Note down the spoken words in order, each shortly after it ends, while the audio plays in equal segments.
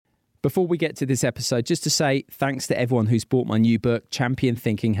Before we get to this episode, just to say thanks to everyone who's bought my new book, Champion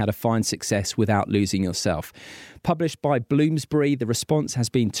Thinking: How to Find Success Without Losing Yourself. Published by Bloomsbury, the response has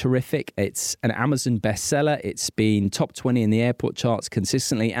been terrific. It's an Amazon bestseller. It's been top 20 in the airport charts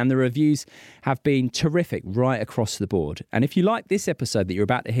consistently, and the reviews have been terrific right across the board. And if you like this episode that you're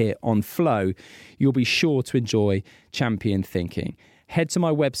about to hear on Flow, you'll be sure to enjoy Champion Thinking. Head to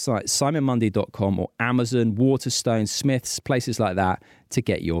my website, simonmundy.com, or Amazon, Waterstone, Smiths, places like that to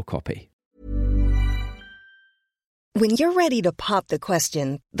get your copy. When you're ready to pop the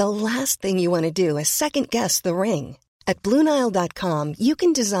question, the last thing you want to do is second-guess the ring. At BlueNile.com, you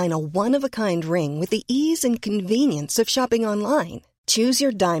can design a one-of-a-kind ring with the ease and convenience of shopping online. Choose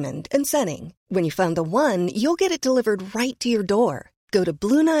your diamond and setting. When you find the one, you'll get it delivered right to your door. Go to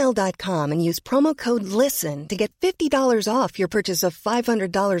BlueNile.com and use promo code LISTEN to get $50 off your purchase of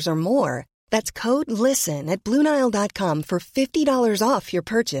 $500 or more. That's code LISTEN at BlueNile.com for $50 off your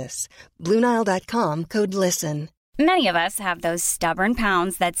purchase. BlueNile.com, code LISTEN. Many of us have those stubborn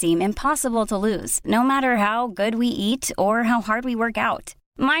pounds that seem impossible to lose, no matter how good we eat or how hard we work out.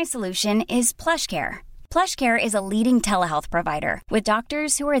 My solution is PlushCare. PlushCare is a leading telehealth provider with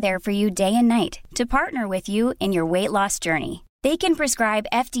doctors who are there for you day and night to partner with you in your weight loss journey. They can prescribe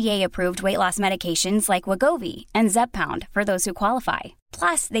FDA-approved weight loss medications like Wegovy and Zepbound for those who qualify.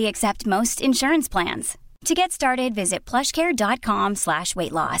 Plus, they accept most insurance plans. To get started, visit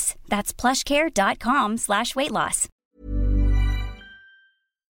plushcare.com/weightloss. That's plushcare.com/weightloss.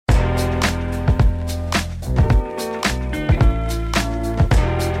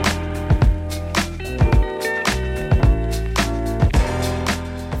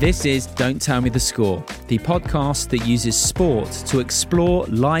 This is Don't Tell Me the Score, the podcast that uses sport to explore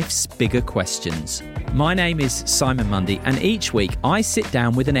life's bigger questions. My name is Simon Mundy, and each week I sit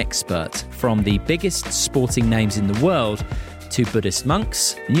down with an expert, from the biggest sporting names in the world to Buddhist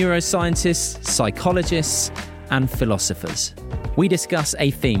monks, neuroscientists, psychologists, and philosophers. We discuss a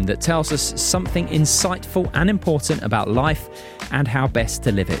theme that tells us something insightful and important about life and how best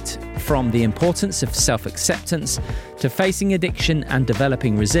to live it, from the importance of self-acceptance to facing addiction and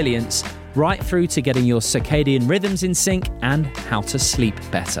developing resilience, right through to getting your circadian rhythms in sync and how to sleep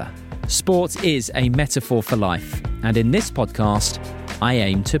better. Sport is a metaphor for life, and in this podcast, I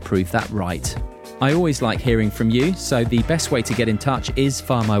aim to prove that right. I always like hearing from you, so the best way to get in touch is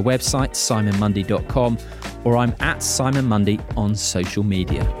via my website, simonmundy.com, or I'm at Simon Mundy on social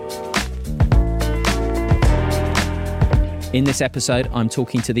media. In this episode, I'm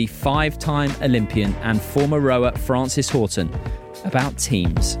talking to the 5-time Olympian and former rower Frances Haughton about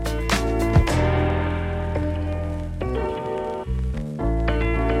teams.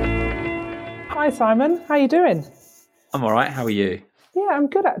 Hi Simon, how are you doing? I'm all right, how are you? Yeah, I'm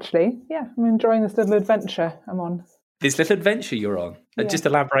good actually. Yeah, I'm enjoying this little adventure I'm on. This little adventure you're on? Yeah. Just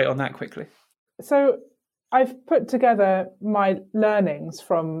elaborate on that quickly. So I've put together my learnings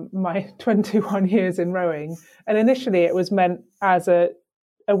from my 21 years in rowing. And initially it was meant as a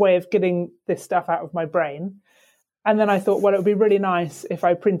way of getting this stuff out of my brain. And then I thought, well, it would be really nice if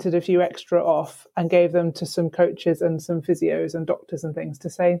I printed a few extra off and gave them to some coaches and some physios and doctors and things to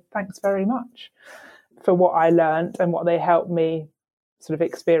say, thanks very much for what I learned and what they helped me sort of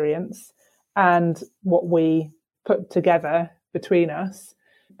experience and what we put together between us.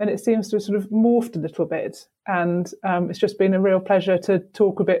 And it seems to have sort of morphed a little bit. And it's just been a real pleasure to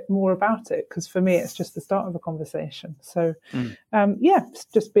talk a bit more about it, because for me, it's just the start of a conversation. So, it's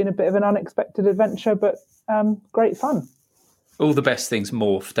just been a bit of an unexpected adventure, but great fun. All the best things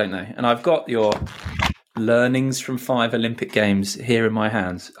morph, don't they? And I've got your learnings from 5 Olympic Games here in my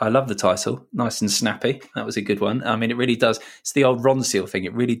hands. I love the title. Nice and snappy. That was a good one. I mean, it really does. It's the old Ronseal thing.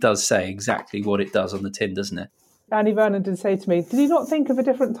 It really does say exactly what it does on the tin, doesn't it? Annie Vernon did say to me, did you not think of a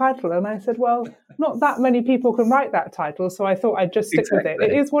different title? And I said, well, not that many people can write that title, so I thought I'd just stick with it.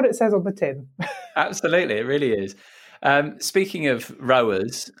 It is what it says on the tin. Absolutely, it really is. Speaking of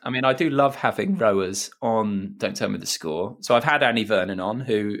rowers, I mean, I do love having rowers on Don't Tell Me the Score. So I've had Annie Vernon on,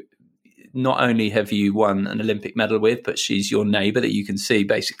 who not only have you won an Olympic medal with, but she's your neighbour that you can see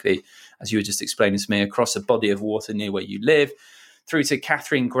basically, as you were just explaining to me, across a body of water near where you live, through to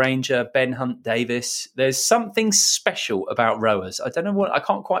Catherine Granger, Ben Hunt Davis. There's something special about rowers. I don't know what, I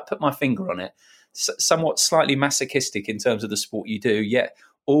can't quite put my finger on it. Somewhat slightly masochistic in terms of the sport you do, yet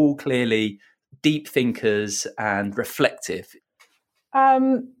all clearly deep thinkers and reflective.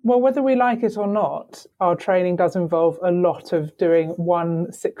 Well, whether we like it or not, our training does involve a lot of doing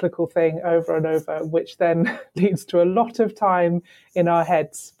one cyclical thing over and over, which then leads to a lot of time in our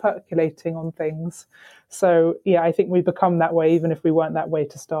heads percolating on things. So, yeah, I think we become that way, even if we weren't that way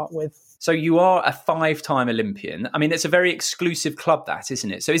to start with. So you are a 5-time Olympian. I mean, it's a very exclusive club, that,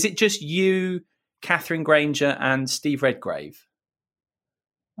 isn't it? So is it just you, Catherine Granger, and Steve Redgrave?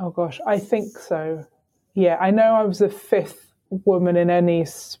 Oh, gosh, I think so. Yeah, I know I was the 5th woman in any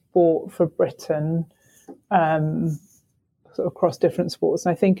sport for Britain, sort of across different sports.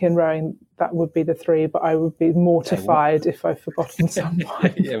 And I think in rowing that would be the 3, but I would be mortified if I've forgotten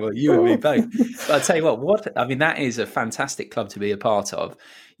someone. Yeah, well, you and me both. But I'll tell you what, I mean, that is a fantastic club to be a part of.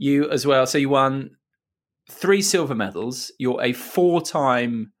 You as well. So you won 3 silver medals. You're a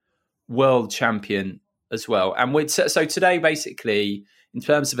 4-time world champion as well. And so today, basically, in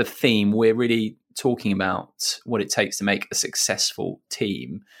terms of a theme, we're really talking about what it takes to make a successful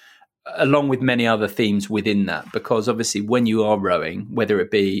team, along with many other themes within that. Because obviously, when you are rowing, whether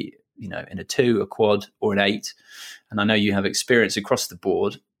it be in a 2, a quad, or an 8, and I know you have experience across the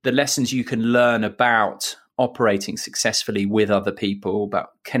board, the lessons you can learn about operating successfully with other people, about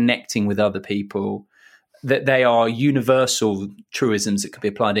connecting with other people, that they are universal truisms that could be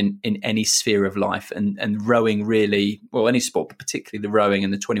applied in any sphere of life. And rowing really, well, any sport, but particularly the rowing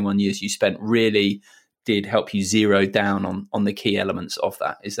and the 21 years you spent really did help you zero down on the key elements of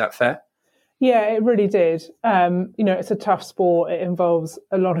that. Is that fair? Yeah, it really did. It's a tough sport. It involves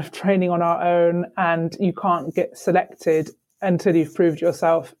a lot of training on our own, and you can't get selected until you've proved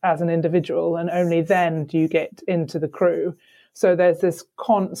yourself as an individual, and only then do you get into the crew. So there's this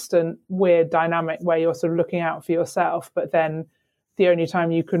constant weird dynamic where you're sort of looking out for yourself, but then the only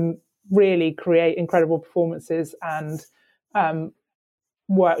time you can really create incredible performances and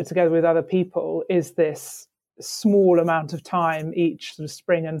work together with other people is this small amount of time each sort of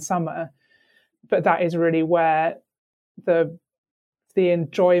spring and summer. But that is really where the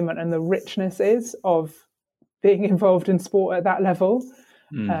enjoyment and the richness is of being involved in sport at that level.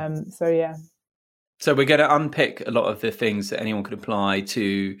 So, yeah. So we're going to unpick a lot of the things that anyone could apply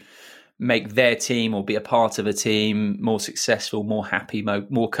to make their team or be a part of a team more successful, more happy,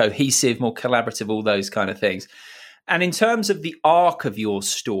 more cohesive, more collaborative, all those kind of things. And in terms of the arc of your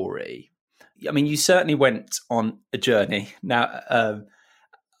story, I mean, you certainly went on a journey. Now,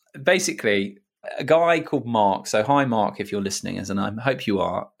 basically, a guy called Mark, so hi Mark if you're listening, and I hope you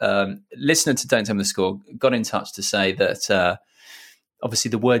are, listener to Don't Tell Me the Score, got in touch to say that obviously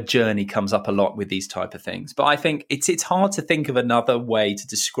the word journey comes up a lot with these type of things, but I think it's hard to think of another way to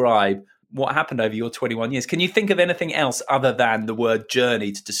describe what happened over your 21 years. Can you think of anything else other than the word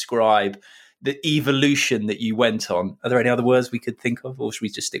journey to describe the evolution that you went on? Are there any other words we could think of, or should we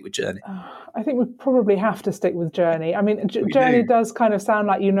just stick with journey? I think we probably have to stick with journey. I mean, journey does kind of sound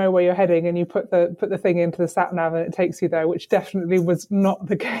like you know where you're heading and you put the thing into the sat nav and it takes you there, which definitely was not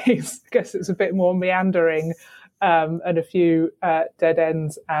the case. I guess it's a bit more meandering and a few dead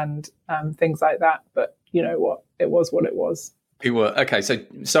ends and things like that. But you know what? It was what it was. You were. Okay, so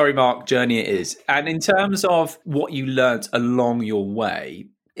sorry, Mark, journey it is. And in terms of what you learnt along your way,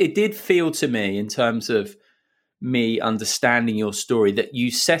 it did feel to me, in terms of me understanding your story, that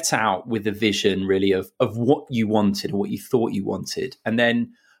you set out with a vision really of what you wanted or what you thought you wanted. And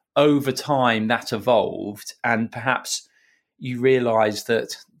then over time that evolved, and perhaps you realised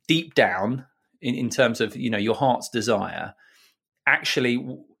that deep down in terms of, your heart's desire,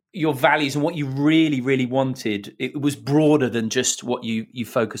 actually your values and what you really, really wanted, it was broader than just what you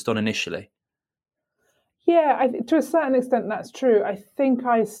focused on initially. Yeah, to a certain extent, that's true. I think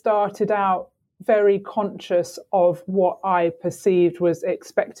I started out very conscious of what I perceived was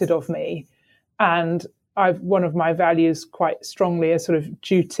expected of me. And one of my values quite strongly is sort of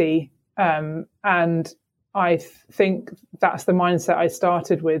duty. And I think that's the mindset I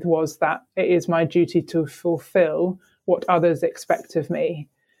started with, was that it is my duty to fulfill what others expect of me.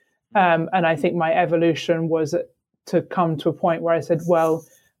 And I think my evolution was to come to a point where I said, well,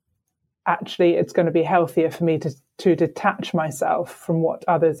 actually, it's going to be healthier for me to detach myself from what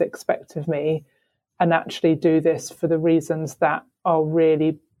others expect of me and actually do this for the reasons that are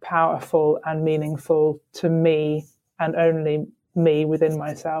really powerful and meaningful to me and only me within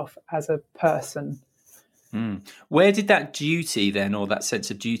myself as a person. Where did that duty then, or that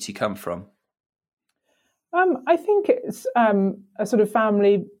sense of duty, come from? I think it's a sort of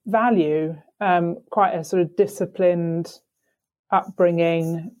family value, quite a sort of disciplined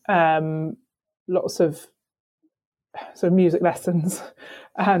upbringing, lots of sort of music lessons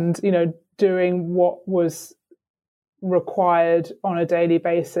and, doing what was required on a daily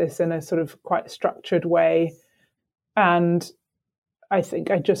basis in a sort of quite structured way. And I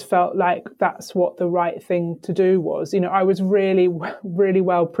think I just felt like that's what the right thing to do was. I was really, really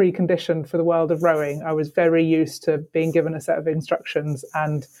well preconditioned for the world of rowing. I was very used to being given a set of instructions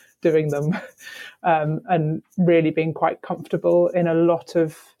and doing them, and really being quite comfortable in a lot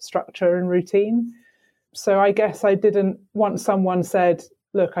of structure and routine. So I guess I didn't, once someone said,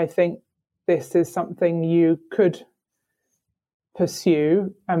 look, I think this is something you could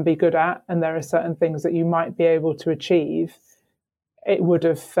pursue and be good at, and there are certain things that you might be able to achieve, it would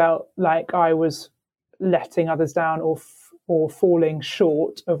have felt like I was letting others down or falling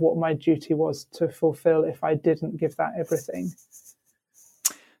short of what my duty was to fulfill if I didn't give that everything.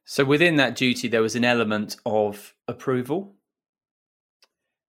 So within that duty, there was an element of approval?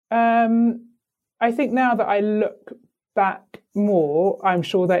 I think now that I look back more, I'm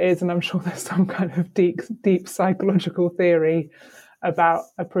sure there is, and I'm sure there's some kind of deep psychological theory about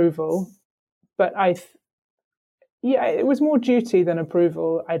approval. But it was more duty than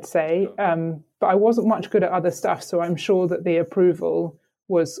approval, I'd say. But I wasn't much good at other stuff, so I'm sure that the approval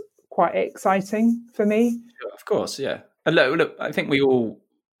was quite exciting for me. Sure, of course, yeah. And look, I think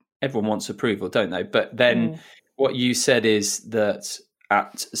everyone wants approval, don't they? But then what you said is that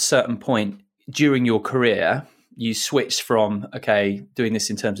at a certain point during your career, you switched from, okay, doing this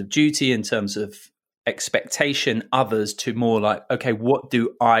in terms of duty, in terms of expectation, others, to more like, okay, what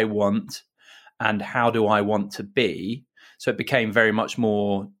do I want? And how do I want to be? So it became very much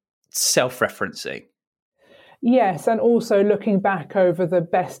more self-referencing. Yes, and also looking back over the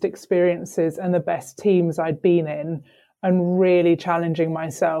best experiences and the best teams I'd been in and really challenging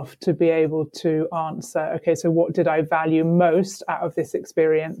myself to be able to answer, okay, so what did I value most out of this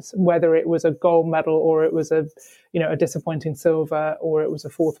experience, whether it was a gold medal or it was a disappointing silver or it was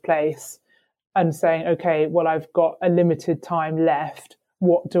a fourth place, and saying, okay, well, I've got a limited time left.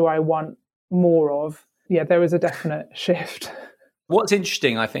 What do I want more of? Yeah, there was a definite shift. What's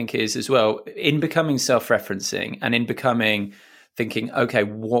interesting, I think, is as well, in becoming self-referencing and in becoming thinking, okay,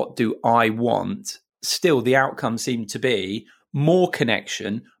 what do I want? Still, the outcome seemed to be more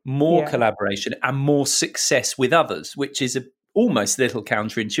connection, more collaboration, and more success with others, which is almost a little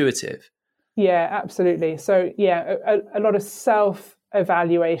counterintuitive. Yeah, absolutely. So, a lot of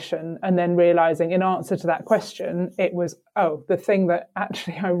self-evaluation, and then realizing in answer to that question, it was, the thing that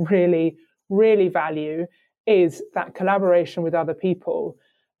actually I really, really value is that collaboration with other people,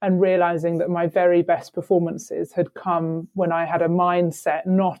 and realizing that my very best performances had come when I had a mindset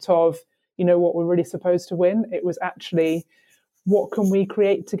not of, what we're really supposed to win. It was actually, what can we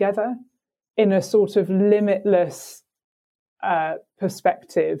create together in a sort of limitless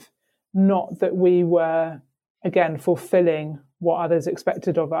perspective? Not that we were, again, fulfilling what others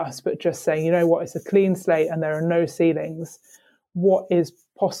expected of us, but just saying, it's a clean slate and there are no ceilings. What is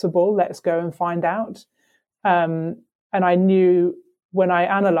possible? Let's go and find out. And I knew when I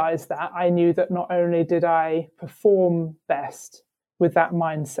analysed that, I knew that not only did I perform best with that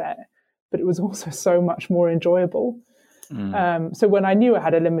mindset, but it was also so much more enjoyable. So when I knew I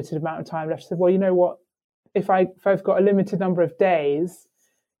had a limited amount of time left, I said, well, you know what? If I've got a limited number of days,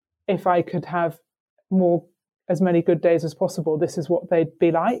 if I could have as many good days as possible, this is what they'd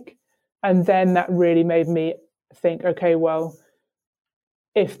be like. And then that really made me think, okay, well,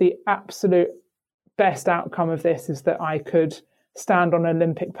 if the absolute best outcome of this is that I could stand on an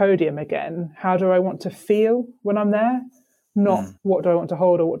Olympic podium again, how do I want to feel when I'm there? Not what do I want to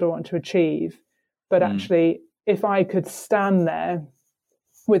hold or what do I want to achieve, but actually, if I could stand there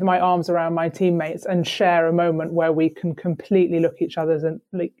with my arms around my teammates and share a moment where we can completely look each other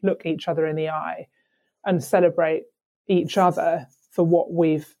in the eye and celebrate each other for what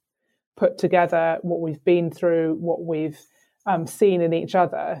we've put together, what we've been through, what we've seen in each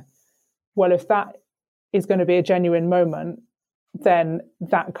other. Well, if that is going to be a genuine moment, then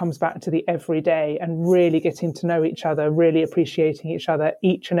that comes back to the everyday and really getting to know each other, really appreciating each other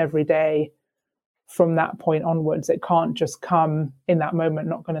each and every day from that point onwards. It can't just come in that moment,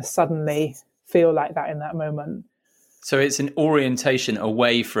 not going to suddenly feel like that in that moment. So it's an orientation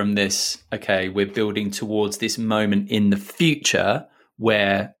away from this, okay, we're building towards this moment in the future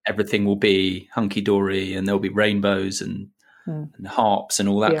where everything will be hunky-dory and there'll be rainbows and harps and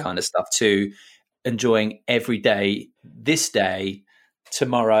all that kind of stuff, to enjoying every day, this day,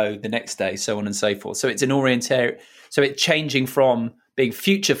 tomorrow, the next day, so on and so forth. So it's an so it's changing from being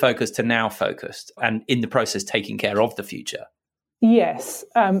future focused to now focused, and in the process taking care of the future. Yes,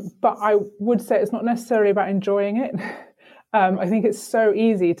 but I would say it's not necessarily about enjoying it. I think it's so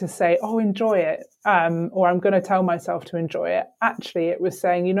easy to say, enjoy it, or I'm going to tell myself to enjoy it. Actually, it was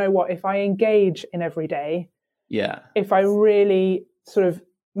saying, you know what, if I engage in every day, if I really sort of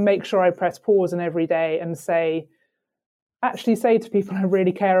make sure I press pause in every day and say, actually say to people, I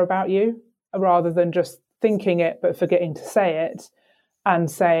really care about you, rather than just thinking it but forgetting to say it, and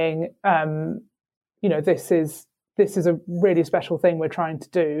saying, this is a really special thing we're trying to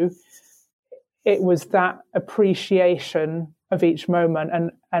do. It was that appreciation of each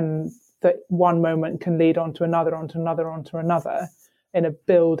moment, and that one moment can lead on to another, onto another, onto another, in a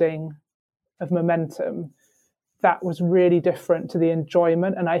building of momentum. That was really different to the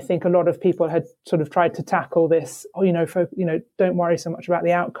enjoyment. And I think a lot of people had sort of tried to tackle this, don't worry so much about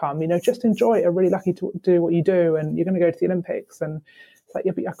the outcome, just enjoy it. You're really lucky to do what you do, and you're going to go to the Olympics. And it's like,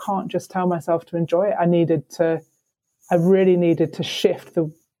 yeah, but I can't just tell myself to enjoy it. I really needed to shift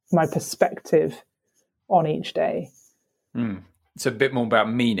my perspective on each day. It's a bit more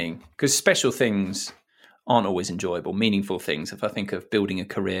about meaning, because special things aren't always enjoyable. Meaningful things, if I think of building a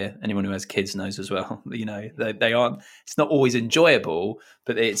career, anyone who has kids knows as well, they aren't, it's not always enjoyable,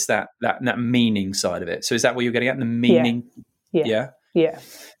 but it's that meaning side of it. So is that what you're getting at, the meaning? Yeah.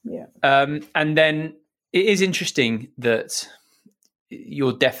 And then it is interesting that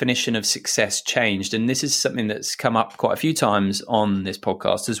your definition of success changed, and this is something that's come up quite a few times on this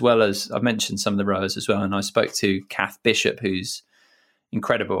podcast, as well as I've mentioned some of the rowers as well. And I spoke to Kath Bishop, who's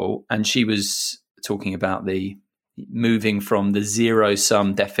incredible, and she was talking about the moving from the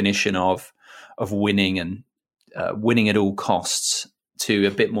zero-sum definition of winning and winning at all costs to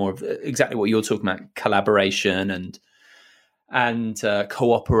a bit more of exactly what you're talking about, collaboration and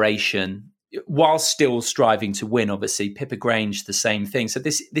cooperation, while still striving to win. Obviously, Pippa Grange, the same thing. So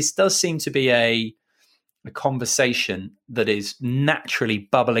this does seem to be a conversation that is naturally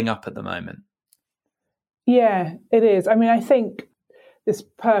bubbling up at the moment. Yeah, it is. I mean, I think this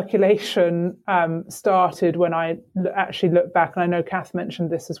percolation started when I actually look back, and I know Kath mentioned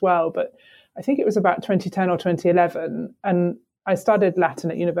this as well, but I think it was about 2010 or 2011, and I studied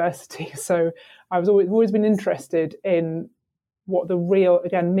Latin at university. So I've always been interested in what the real,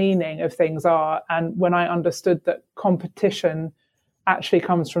 again, meaning of things are. And when I understood that competition actually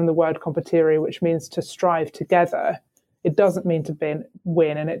comes from the word competere, which means to strive together, it doesn't mean to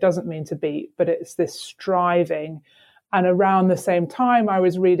win, and it doesn't mean to beat, but it's this striving. And around the same time, I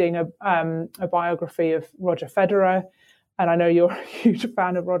was reading a biography of Roger Federer, and I know you're a huge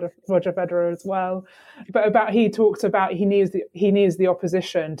fan of Roger Federer as well. But he talks about he needs the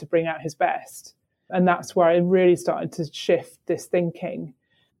opposition to bring out his best, and that's where I really started to shift this thinking.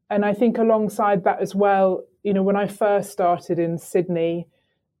 And I think alongside that as well, when I first started in Sydney,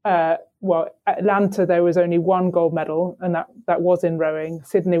 Atlanta, there was only one gold medal, and that was in rowing.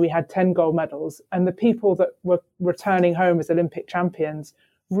 Sydney, we had 10 gold medals. And the people that were returning home as Olympic champions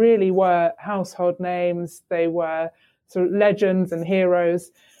really were household names. They were sort of legends and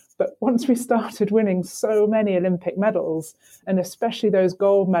heroes. But once we started winning so many Olympic medals, and especially those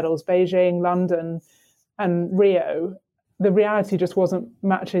gold medals, Beijing, London, and Rio, the reality just wasn't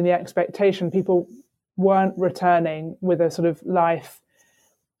matching the expectation. People weren't returning with a sort of life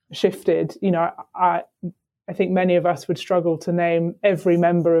shifted. I think many of us would struggle to name every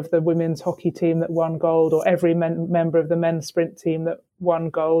member of the women's hockey team that won gold, or every member of the men's sprint team that won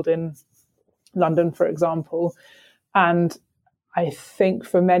gold in London, for example. And I think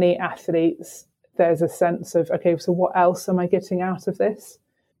for many athletes, there's a sense of, okay, so what else am I getting out of this?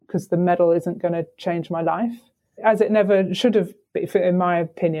 Because the medal isn't going to change my life, as it never should have, in my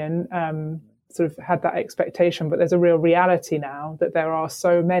opinion, sort of had that expectation. But there's a real reality now that there are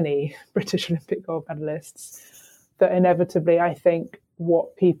so many British Olympic gold medalists that inevitably, I think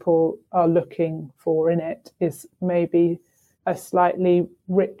what people are looking for in it is maybe a slightly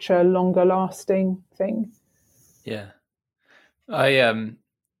richer, longer lasting thing. Yeah.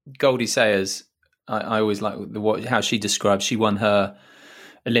 Goldie Sayers, I always like how she describes, she won her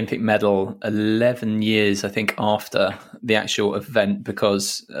Olympic medal 11 years, I think, after the actual event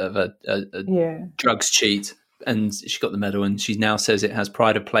because of a drugs cheat. And she got the medal, and she now says it has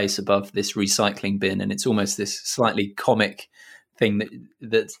pride of place above this recycling bin. And it's almost this slightly comic thing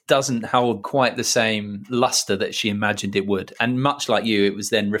that doesn't hold quite the same luster that she imagined it would. And much like you, it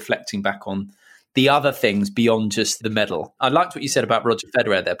was then reflecting back on the other things beyond just the medal. I liked what you said about Roger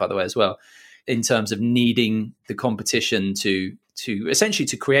Federer there, by the way, as well, in terms of needing the competition to essentially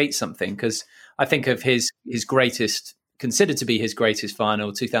to create something. Because I think of his considered to be his greatest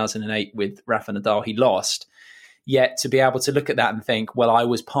final, 2008 with Rafa Nadal, he lost. Yet to be able to look at that and think, well, I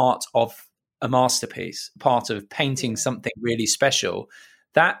was part of a masterpiece, part of painting something really special.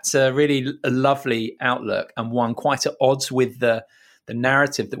 That's a lovely outlook, and one quite at odds with the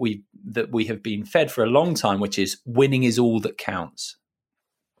narrative that we have been fed for a long time, which is winning is all that counts.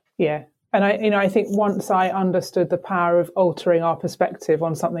 Yeah. And I think once I understood the power of altering our perspective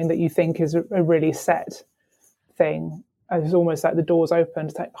on something that you think is a really set thing, it's almost like the doors open.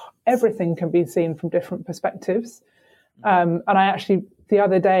 It's like everything can be seen from different perspectives. And I actually, the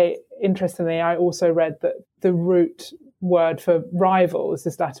other day, interestingly, I also read that the root word for rival is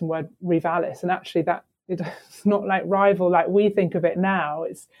this Latin word rivalis, and actually that it's not like rival like we think of it now.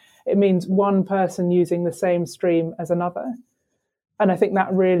 It means one person using the same stream as another. And I think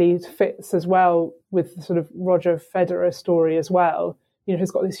that really fits as well with the sort of Roger Federer story as well. You know,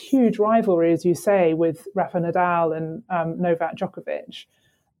 he's got this huge rivalry, as you say, with Rafa Nadal and Novak Djokovic.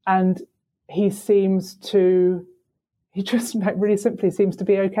 And he just like really simply seems to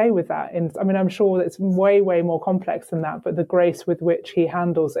be okay with that. And I mean, I'm sure that it's way, way more complex than that, but the grace with which he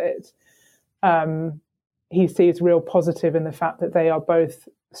handles it, he sees real positive in the fact that they are both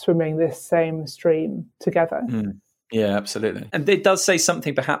swimming this same stream together. Yeah, absolutely. And it does say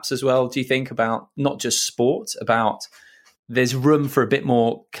something perhaps as well, do you think, about not just sport, about there's room for a bit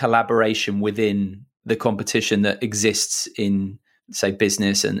more collaboration within the competition that exists in, say,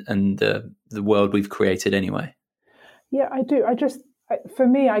 business and the world we've created anyway? Yeah, I do. For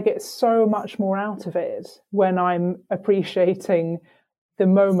me, I get so much more out of it when I'm appreciating the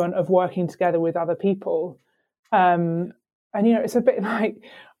moment of working together with other people. And, you know, it's a bit like,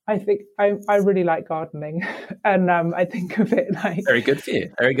 I think I really like gardening, and I think of it like... Very good for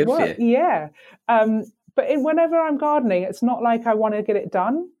you. Very good for you. Yeah. But whenever I'm gardening, it's not like I want to get it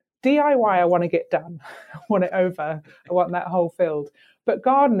done. DIY, I want to get done. I want it over. I want that whole field. But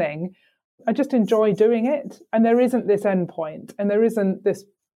gardening, I just enjoy doing it. And there isn't this end point, and there isn't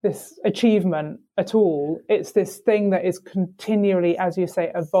this achievement at all. It's this thing that is continually, as you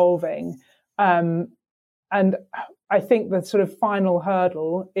say, evolving. And I think the sort of final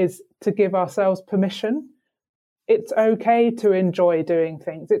hurdle is to give ourselves permission. It's okay to enjoy doing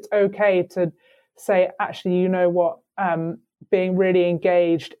things. It's okay to say, actually, you know what, being really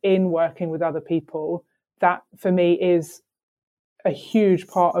engaged in working with other people, that for me is a huge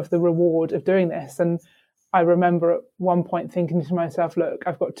part of the reward of doing this. And I remember at one point thinking to myself, look,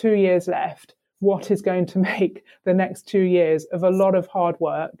 I've got 2 years left. What is going to make the next 2 years of a lot of hard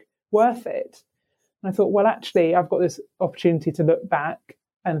work worth it? And I thought, well, actually, I've got this opportunity to look back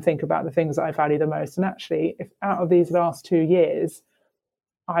and think about the things that I value the most. And actually, if out of these last 2 years,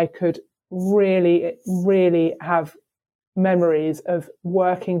 I could really, really have memories of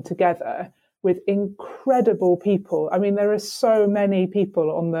working together with incredible people. I mean, there are so many people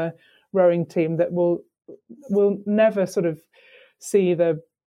on the rowing team that will never sort of see the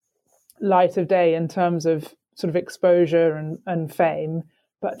light of day in terms of sort of exposure and fame.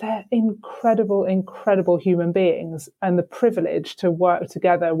 But they're incredible, incredible human beings. And the privilege to work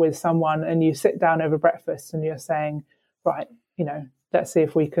together with someone, and you sit down over breakfast and you're saying, right, you know, let's see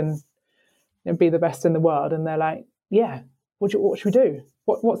if we can be the best in the world. And they're like, yeah, what should we do?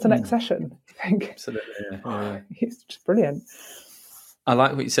 What's the next session? You think? Absolutely. Yeah. It's just brilliant. I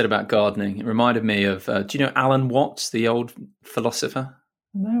like what you said about gardening. It reminded me of, do you know Alan Watts, the old philosopher?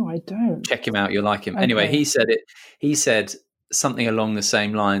 No, I don't. Check him out. You'll like him. Okay. Anyway, he said something along the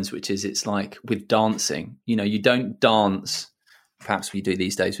same lines, which is, it's like with dancing, you know, you don't dance, perhaps we do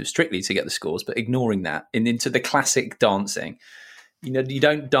these days with Strictly to get the scores, but ignoring that and into the classic dancing, you know, you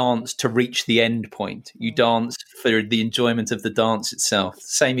don't dance to reach the end point. You dance for the enjoyment of the dance itself.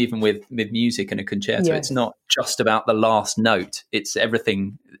 Same even with music and a concerto. Yes. It's not just about the last note. It's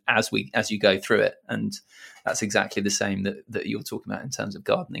everything as you go through it. And that's exactly the same that you're talking about in terms of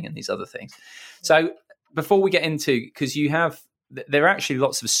gardening and these other things. So before we get into, because there are actually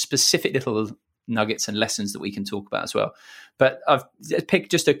lots of specific little nuggets and lessons that we can talk about as well. But I've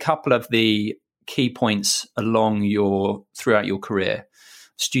picked just a couple of the key points throughout your career,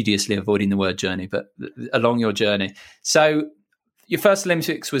 studiously avoiding the word journey, but along your journey. So your first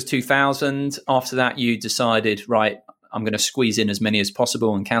Olympics was 2000. After that, you decided, right, I'm going to squeeze in as many as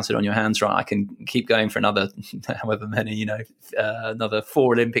possible and count it on your hands. Right, I can keep going for another, however many, another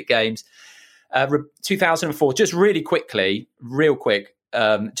 4 Olympic Games. 2004, just really quickly, real quick,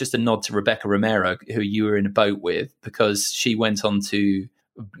 just a nod to Rebecca Romero, who you were in a boat with, because she went on to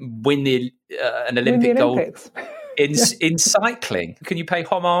win an Olympic gold in cycling. Can you pay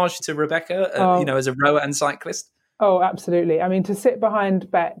homage to Rebecca, as a rower and cyclist? Oh, absolutely. I mean, to sit behind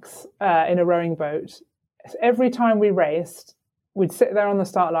Bex in a rowing boat, every time we raced, we'd sit there on the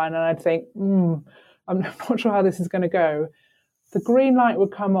start line and I'd think, I'm not sure how this is going to go. The green light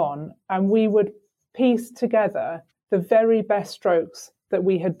would come on and we would piece together the very best strokes that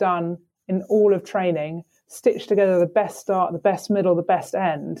we had done in all of training, stitch together the best start, the best middle, the best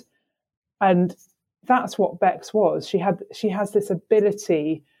end. And that's what Bex was. She has this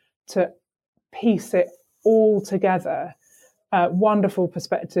ability to piece it all together. Wonderful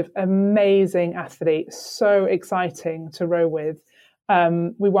perspective, amazing athlete, so exciting to row with.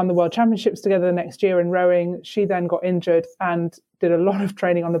 We won the World Championships together the next year in rowing. She then got injured and did a lot of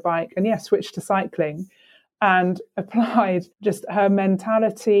training on the bike and switched to cycling and applied just her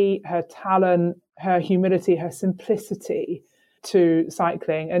mentality, her talent, her humility, her simplicity to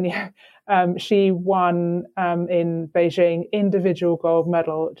cycling. And she won in Beijing, individual gold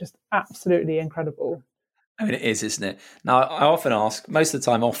medal, just absolutely incredible. I mean, it is, isn't it? Now, I often ask, most of the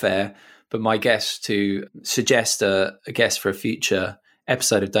time off air, but my guest to suggest a guest for a future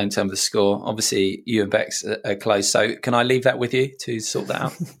episode of Don't Tell Me the Score. Obviously, you and Bex are close. So can I leave that with you to sort that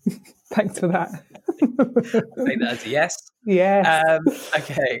out? Thanks for that. I think that's a yes. Yes.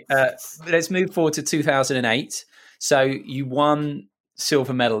 Okay. Let's move forward to 2008. So you won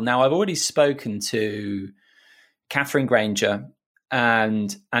silver medal. Now, I've already spoken to Katherine Grainger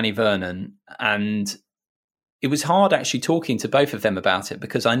and Annie Vernon, and it was hard actually talking to both of them about it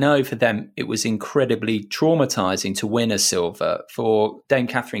because I know for them it was incredibly traumatizing to win a silver. For Dame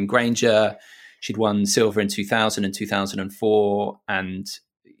Katherine Grainger, she'd won silver in 2000 and 2004, and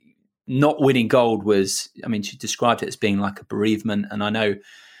not winning gold was, I mean, she described it as being like a bereavement. And I know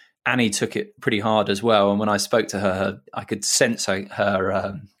Annie took it pretty hard as well. And when I spoke to her, I could sense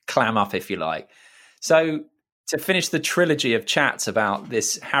her clam up, if you like. So to finish the trilogy of chats about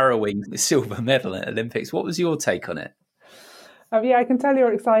this harrowing silver medal at Olympics, what was your take on it? I can tell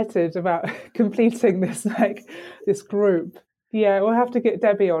you're excited about completing this group. Yeah, we'll have to get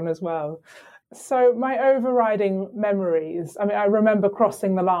Debbie on as well. So my overriding memories, I mean, I remember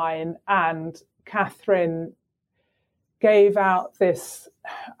crossing the line and Katherine gave out this,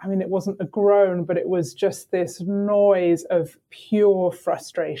 I mean, it wasn't a groan, but it was just this noise of pure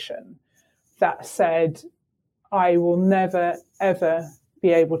frustration that said, I will never, ever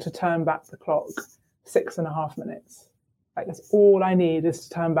be able to turn back the clock 6.5 minutes. Like, that's all I need is to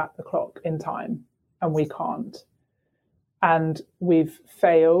turn back the clock in time, and we can't. And we've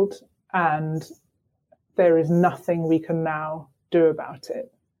failed, and there is nothing we can now do about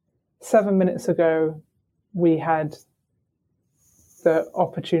it. 7 minutes ago, we had the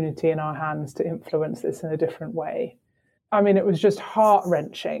opportunity in our hands to influence this in a different way. I mean, it was just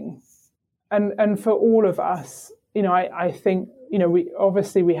heart-wrenching. And for all of us, you know, I think, you know, we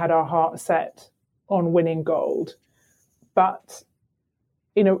had our heart set on winning gold, but,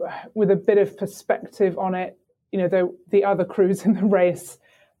 you know, with a bit of perspective on it, you know, the other crews in the race,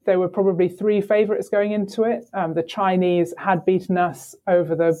 there were probably 3 favourites going into it. The Chinese had beaten us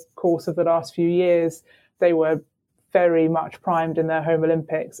over the course of the last few years. They were very much primed in their home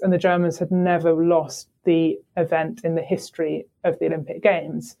Olympics, and the Germans had never lost the event in the history of the Olympic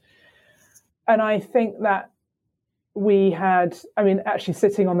Games. And I think that we had, I mean, actually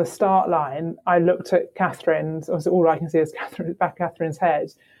sitting on the start line, I looked at Katherine's, all I can see is Katherine's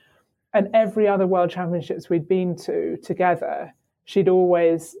head. And every other World Championships we'd been to together, she'd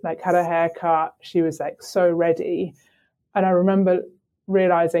always had her hair cut. She was so ready. And I remember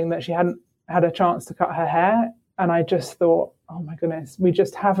realizing that she hadn't had a chance to cut her hair. And I just thought, oh my goodness, we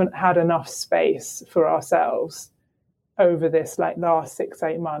just haven't had enough space for ourselves over this last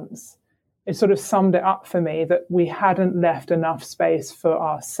 6-8 months. It sort of summed it up for me that we hadn't left enough space for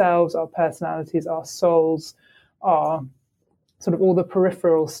ourselves, our personalities, our souls, our sort of all the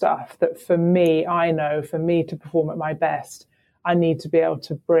peripheral stuff that for me, I know for me to perform at my best, I need to be able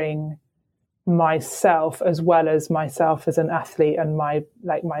to bring myself as well as myself as an athlete and my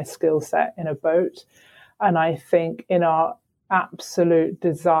skill set in a boat. And I think in our absolute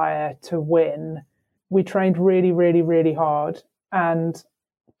desire to win, we trained really, really, really hard and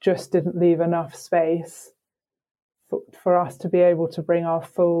just didn't leave enough space for us to be able to bring our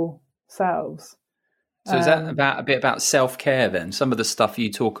full selves. So is that a bit about self-care then? Some of the stuff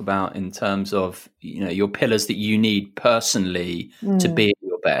you talk about in terms of, you know, your pillars that you need personally to be at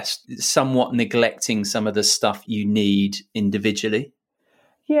your best, somewhat neglecting some of the stuff you need individually?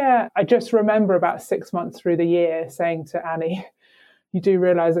 Yeah, I just remember about 6 months through the year saying to Annie, you do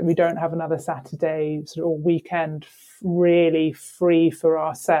realise that we don't have another Saturday or weekend really free for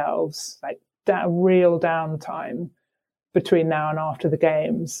ourselves, real downtime between now and after the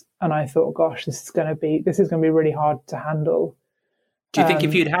games. And I thought, gosh, this is going to be really hard to handle. Do you think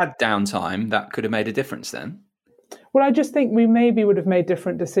if you'd had downtime, that could have made a difference then? Well, I just think we maybe would have made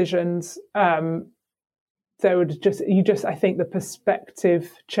different decisions. I think the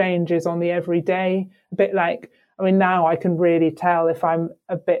perspective changes on the everyday, a bit now I can really tell if I'm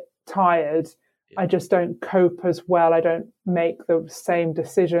a bit tired. I just don't cope as well. I don't make the same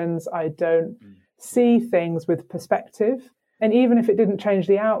decisions. I don't see things with perspective. And even if it didn't change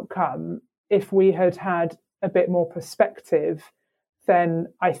the outcome, if we had had a bit more perspective, then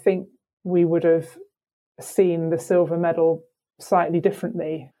I think we would have seen the silver medal slightly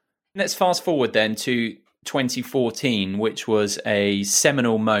differently. Let's fast forward then to 2014, which was a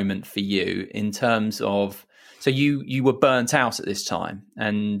seminal moment for you in terms of, so you were burnt out at this time,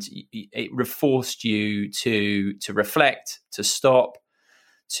 and it forced you to reflect, to stop,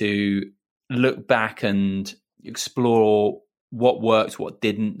 to look back and explore what worked, what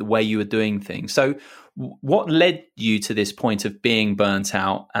didn't, the way you were doing things. So what led you to this point of being burnt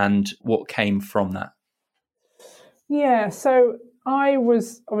out, and what came from that? Yeah, so I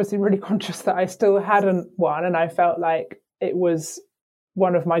was obviously really conscious that I still hadn't won, and I felt like it was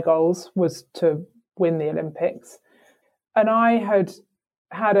one of my goals was to win the Olympics. And I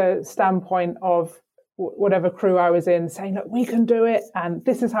had a standpoint of whatever crew I was in saying, look, we can do it, and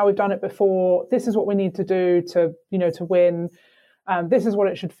this is how we've done it before. This is what we need to do to win. This is what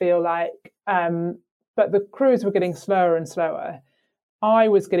it should feel like. But the crews were getting slower and slower. I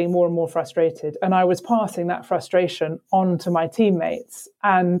was getting more and more frustrated, and I was passing that frustration on to my teammates.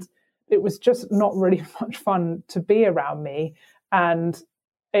 And it was just not really much fun to be around me. And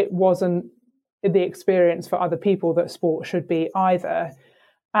it wasn't the experience for other people that sport should be either.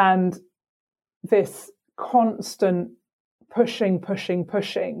 And this constant pushing,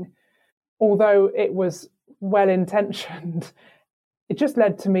 although it was well-intentioned, it just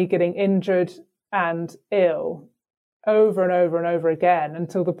led to me getting injured and ill over and over and over again,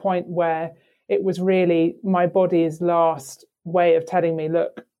 until the point where it was really my body's last way of telling me,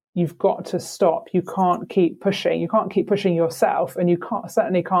 look, you've got to stop. You can't keep pushing. You can't keep pushing yourself, and you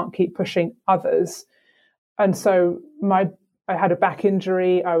certainly can't keep pushing others. And so I had a back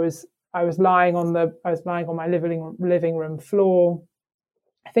injury. I was lying on my living room floor.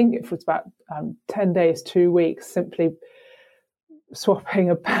 I think it was about 10 days, 2 weeks, simply swapping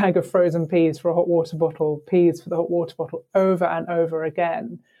a bag of frozen peas for a hot water bottle, peas for the hot water bottle, over and over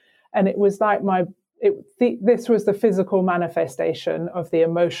again. And it was like this was the physical manifestation of the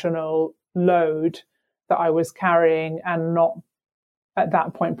emotional load that I was carrying and not at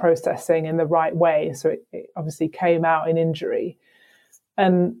that point processing in the right way. So it obviously came out in injury.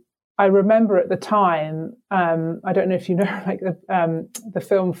 And I remember at the time, I don't know if you know, like the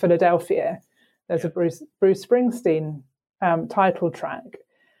film Philadelphia, there's a Bruce Springsteen title track,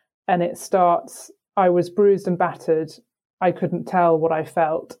 and it starts, I was bruised and battered. I couldn't tell what I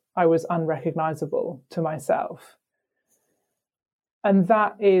felt. I was unrecognizable to myself. And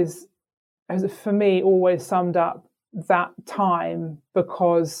that is, for me, always summed up that time,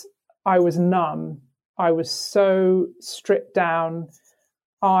 because I was numb. I was so stripped down.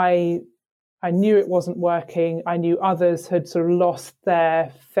 I knew it wasn't working. I knew others had sort of lost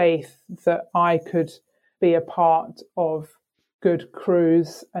their faith that I could be a part of good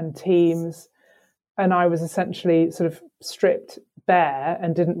crews and teams. And I was essentially sort of stripped bare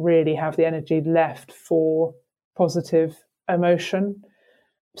and didn't really have the energy left for positive emotion.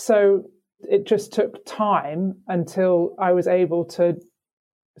 So it just took time until I was able to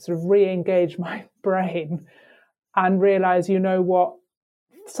sort of re-engage my brain and realize, you know what,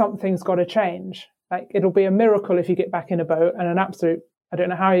 something's got to change. Like, it'll be a miracle if you get back in a boat, and an absolute, I don't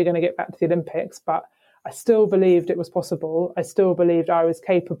know how you're going to get back to the Olympics, but I still believed it was possible. I still believed I was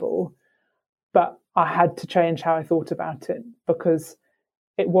capable, but I had to change how I thought about it, because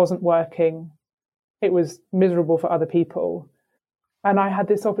it wasn't working. It was miserable for other people. And I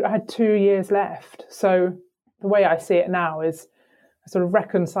had I had 2 years left. So the way I see it now is I sort of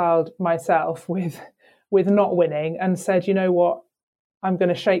reconciled myself with not winning and said, you know what, I'm going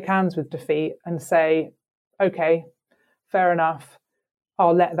to shake hands with defeat and say, okay, fair enough.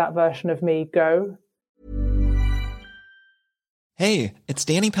 I'll let that version of me go. Hey, it's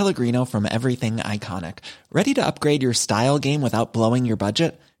Danny Pellegrino from Everything Iconic. Ready to upgrade your style game without blowing your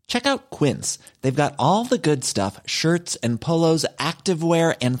budget? Check out Quince. They've got all the good stuff, shirts and polos,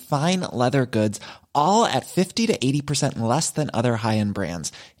 activewear, and fine leather goods, all at 50 to 80% less than other high-end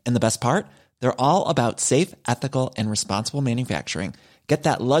brands. And the best part? They're all about safe, ethical, and responsible manufacturing. Get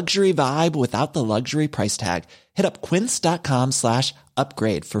that luxury vibe without the luxury price tag. Hit up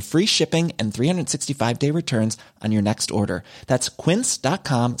quince.com/upgrade for free shipping and 365-day returns on your next order. That's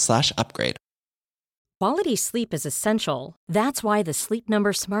quince.com/upgrade. Quality sleep is essential. That's why the Sleep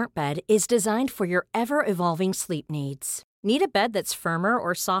Number Smart Bed is designed for your ever-evolving sleep needs. Need a bed that's firmer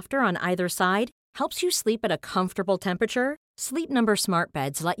or softer on either side? Helps you sleep at a comfortable temperature? Sleep Number Smart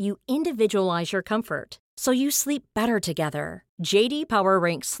Beds let you individualize your comfort, so you sleep better together. J.D. Power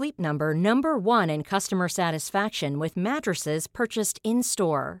ranks Sleep Number number 1 in customer satisfaction with mattresses purchased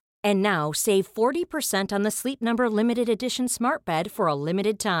in-store. And now save 40% on the Sleep Number Limited Edition Smart Bed for a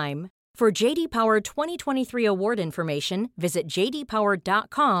limited time. For JD Power 2023 award information, visit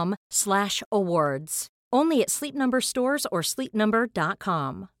jdpower.com/awards. Only at Sleep Number stores or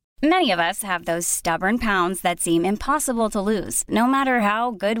sleepnumber.com. Many of us have those stubborn pounds that seem impossible to lose, no matter how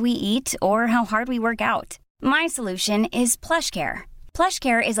good we eat or how hard we work out. My solution is PlushCare.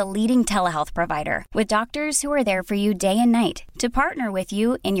 PlushCare is a leading telehealth provider with doctors who are there for you day and night to partner with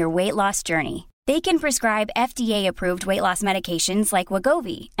you in your weight loss journey. They can prescribe FDA-approved weight loss medications like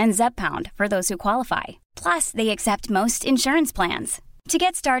Wegovy and Zepbound for those who qualify. Plus, they accept most insurance plans. To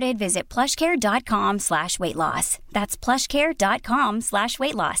get started, visit plushcare.com/weightloss. That's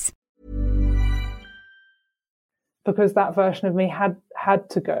plushcare.com/weightloss. Because that version of me had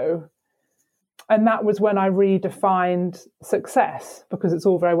to go. And that was when I redefined success, because it's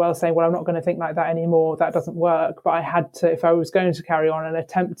all very well saying, well, I'm not going to think like that anymore. That doesn't work. But I had to, if I was going to carry on and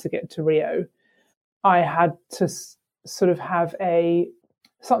attempt to get to Rio, I had to sort of have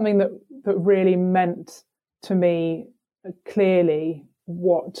something that really meant to me clearly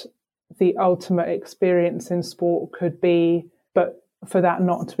what the ultimate experience in sport could be, but for that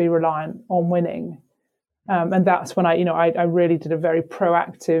not to be reliant on winning. And that's when I really did a very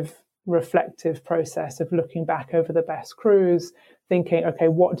proactive, reflective process of looking back over the best crews, thinking, okay,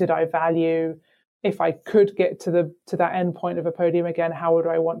 what did I value? If I could get to that end point of a podium again, how would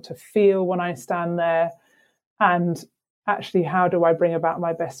I want to feel when I stand there? And actually, how do I bring about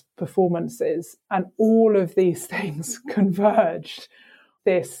my best performances? And all of these things converged.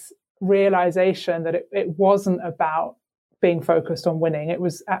 This realization that it wasn't about being focused on winning. It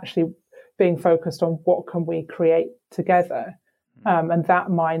was actually being focused on what can we create together, and that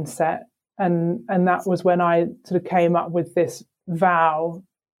mindset. And that was when I sort of came up with this vow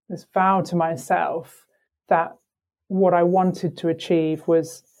to myself that what I wanted to achieve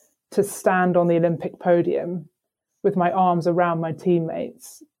was to stand on the Olympic podium with my arms around my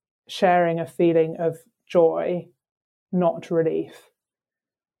teammates, sharing a feeling of joy, not relief.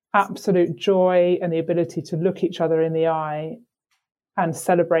 Absolute joy and the ability to look each other in the eye and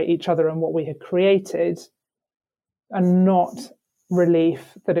celebrate each other and what we had created, and not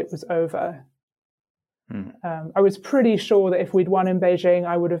relief that it was over. I was pretty sure that if we'd won in Beijing,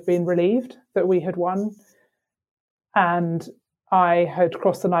 I would have been relieved that we had won. And I had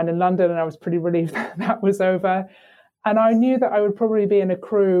crossed the line in London and I was pretty relieved that was over. And I knew that I would probably be in a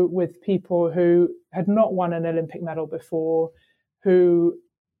crew with people who had not won an Olympic medal before, who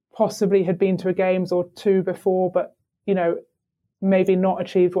possibly had been to a Games or two before, but, maybe not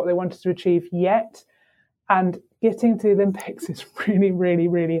achieved what they wanted to achieve yet. And getting to the Olympics is really, really,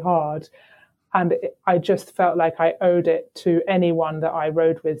 really hard. And I just felt like I owed it to anyone that I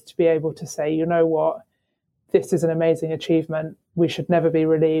rode with to be able to say, you know what, this is an amazing achievement. We should never be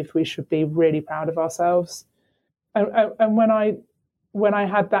relieved. We should be really proud of ourselves. And when I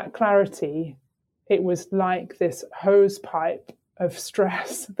had that clarity, it was like this hose pipe of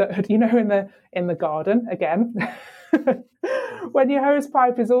stress that had, in the garden again, when your hose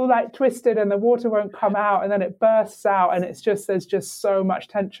pipe is all like twisted and the water won't come out and then it bursts out and there's just so much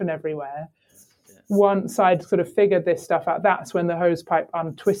tension everywhere. Once I'd sort of figured this stuff out, that's when the hose pipe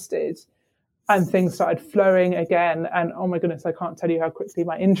untwisted and things started flowing again. And oh my goodness, I can't tell you how quickly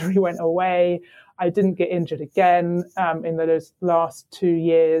my injury went away. I didn't get injured again in those last 2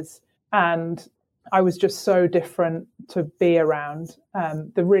 years. And I was just so different to be around.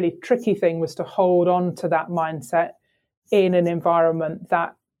 The really tricky thing was to hold on to that mindset in an environment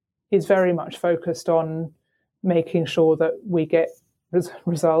that is very much focused on making sure that we get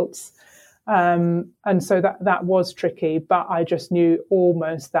results. And so that was tricky, but I just knew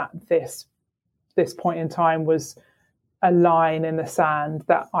almost that this point in time was a line in the sand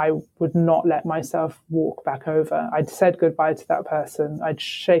that I would not let myself walk back over. I'd said goodbye to that person. I'd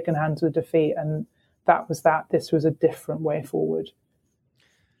shaken hands with defeat, and that was that. This was a different way forward.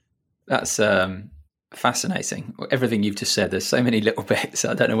 That's fascinating. Everything you've just said, there's so many little bits.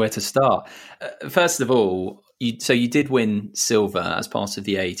 I don't know where to start. First of all, you did win silver as part of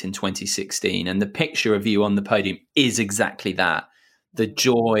the 8 in 2016, and the picture of you on the podium is exactly that. The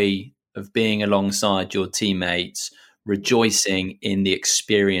joy of being alongside your teammates, rejoicing in the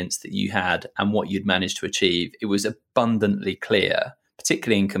experience that you had and what you'd managed to achieve. It was abundantly clear,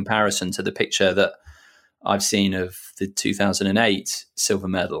 particularly in comparison to the picture that I've seen of the 2008 silver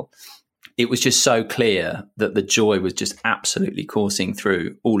medal. It was just so clear that the joy was just absolutely coursing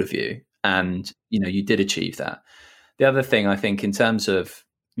through all of you. And, you did achieve that. The other thing, I think, in terms of,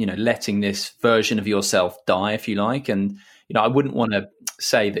 letting this version of yourself die, if you like, and, I wouldn't want to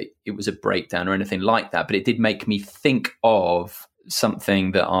say that it was a breakdown or anything like that, but it did make me think of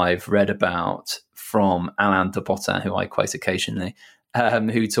something that I've read about from Alain de Botton, who I quote occasionally.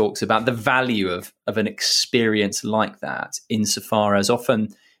 who talks about the value of an experience like that, insofar as often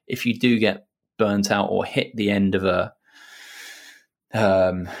if you do get burnt out or hit the end of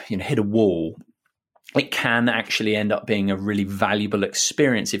hit a wall, it can actually end up being a really valuable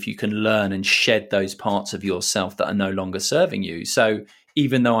experience if you can learn and shed those parts of yourself that are no longer serving you. So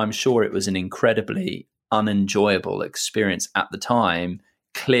even though I'm sure it was an incredibly unenjoyable experience at the time,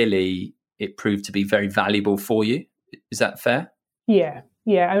 clearly it proved to be very valuable for you. Is that fair? Yeah.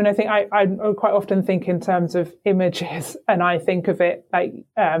 I mean, I think I quite often think in terms of images, and I think of it like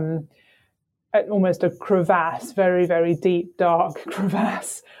almost a crevasse, very, very deep, dark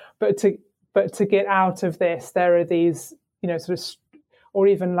crevasse. But to get out of this, there are these, or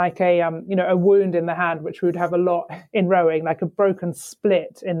even like a wound in the hand, which we would have a lot in rowing, like a broken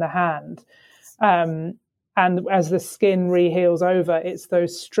split in the hand. And as the skin reheals over, it's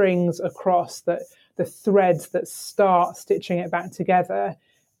those strings across that, the threads that start stitching it back together.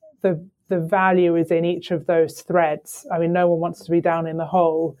 The value is in each of those threads. I mean, no one wants to be down in the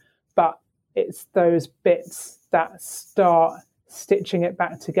hole, but it's those bits that start stitching it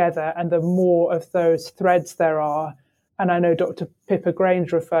back together. And the more of those threads there are, and I know Dr. Pippa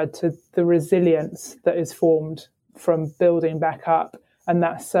Grange referred to the resilience that is formed from building back up. And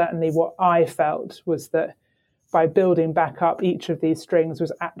that's certainly what I felt, was that by building back up each of these strings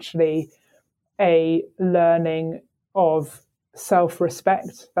was actually a learning of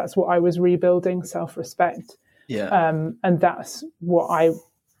self-respect. That's what I was rebuilding, self-respect. Yeah. And that's what I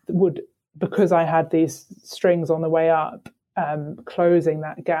would, because I had these strings on the way up, closing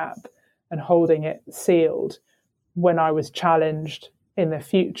that gap and holding it sealed. When I was challenged in the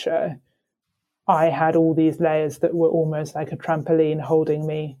future, I had all these layers that were almost like a trampoline holding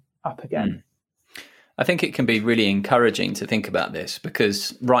me up again. I think it can be really encouraging to think about this,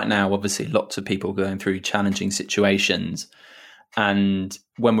 because right now, obviously, lots of people going through challenging situations. And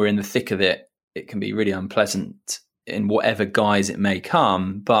when we're in the thick of it, it can be really unpleasant in whatever guise it may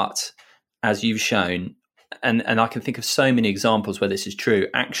come. But as you've shown, and I can think of so many examples where this is true,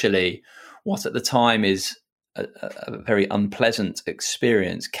 actually, what at the time is a very unpleasant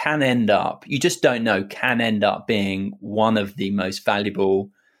experience can end up, you just don't know, can end up being one of the most valuable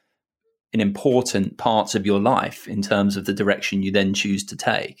and important parts of your life in terms of the direction you then choose to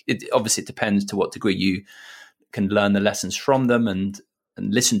take. Obviously, it depends to what degree you can learn the lessons from them and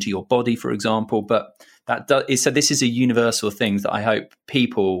listen to your body, for example. But so this is a universal thing that I hope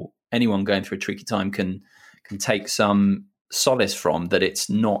people, anyone going through a tricky time, can take some solace from, that it's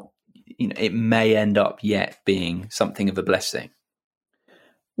not, it may end up yet being something of a blessing.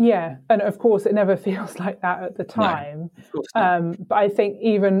 Yeah, and of course it never feels like that at the time. No, of course not. But I think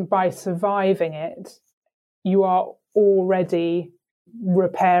even by surviving it, you are already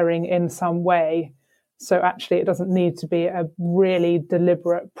repairing in some way. So actually it doesn't need to be a really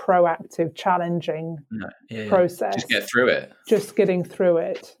deliberate, proactive, challenging process. Just get through it. Just getting through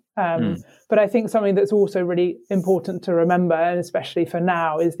it. But I think something that's also really important to remember, and especially for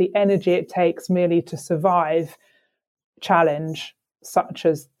now, is the energy it takes merely to survive challenge such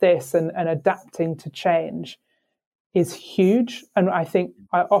as this and adapting to change is huge. And I think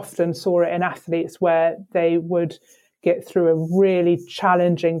I often saw it in athletes where they would get through a really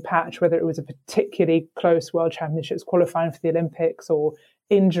challenging patch, whether it was a particularly close World Championships, qualifying for the Olympics, or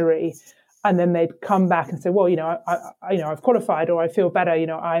injury, and then they'd come back and say, well, I've qualified, or I feel better,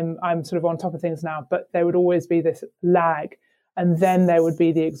 I'm sort of on top of things now. But there would always be this lag, and then there would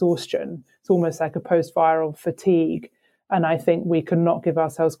be the exhaustion. It's almost like a post-viral fatigue. And I think we could not give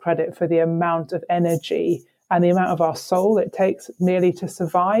ourselves credit for the amount of energy and the amount of our soul it takes merely to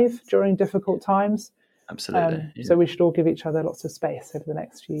survive during difficult times. Absolutely. So we should all give each other lots of space over the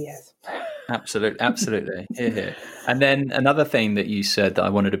next few years. Absolutely. Here. And then another thing that you said that I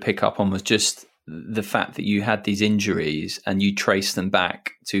wanted to pick up on was just the fact that you had these injuries and you traced them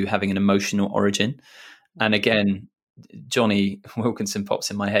back to having an emotional origin. And again, Jonny Wilkinson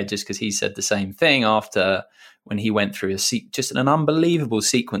pops in my head just because he said the same thing after when he went through just an unbelievable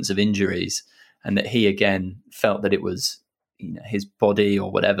sequence of injuries, and that he again felt that it was his body or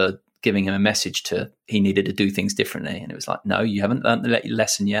whatever giving him a message to he needed to do things differently. And it was like, no, you haven't learned the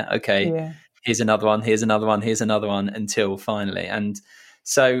lesson yet. Okay, Here's another one, here's another one, here's another one, until finally. And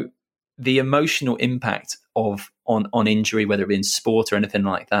so the emotional impact on injury, whether it be in sport or anything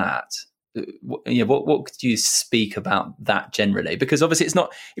like that, what could you speak about that generally? Because obviously it's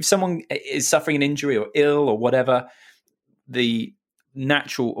not, if someone is suffering an injury or ill or whatever, the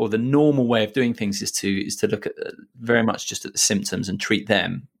natural or the normal way of doing things is to look at very much just at the symptoms and treat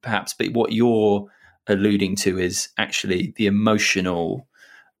them, perhaps. But what you're alluding to is actually the emotional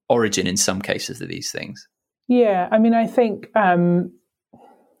origin in some cases of these things. Yeah, I mean, I think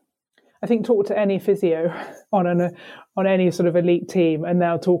I think talk to any physio on any sort of elite team, and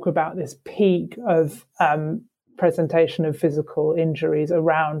they'll talk about this peak of presentation of physical injuries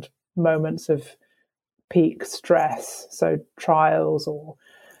around moments of peak stress, so trials or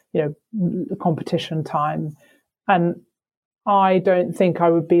competition time. And I don't think I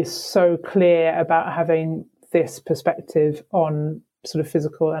would be so clear about having this perspective on sort of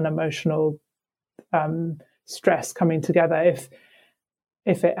physical and emotional stress coming together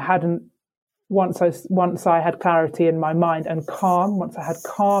if it hadn't, once I had clarity in my mind and once I had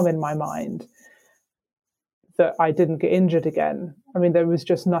calm in my mind, that I didn't get injured again. I mean, there was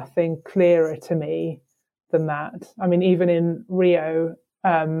just nothing clearer to me than that. I mean, even in Rio,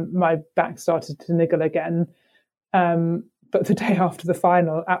 my back started to niggle again, but the day after the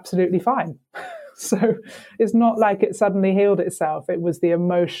final, absolutely fine. So it's not like it suddenly healed itself. It was the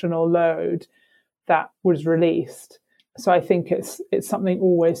emotional load that was released. So I think it's something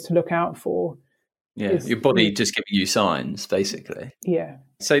always to look out for. Yeah, your body just giving you signs, basically. Yeah.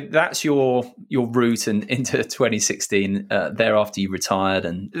 So that's your route into 2016. Thereafter, you retired,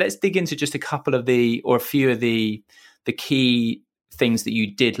 and let's dig into just a few of the key things that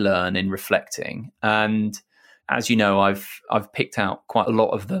you did learn in reflecting. And as you know, I've picked out quite a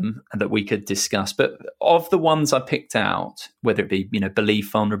lot of them that we could discuss. But of the ones I picked out, whether it be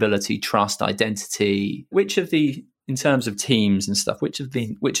belief, vulnerability, trust, identity, which of the, in terms of teams and stuff, which is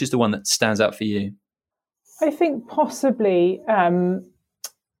the one that stands out for you? I think possibly the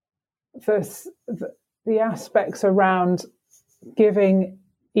aspects around giving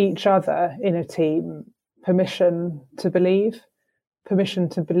each other in a team permission to believe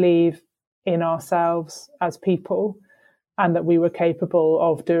in ourselves as people, and that we were capable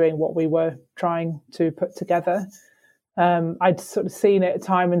of doing what we were trying to put together. I'd sort of seen it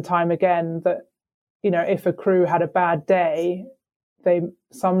time and time again that, if a crew had a bad day, they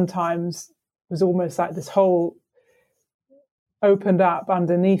sometimes was almost like this hole opened up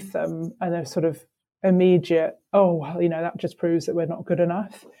underneath them, and a sort of immediate, that just proves that we're not good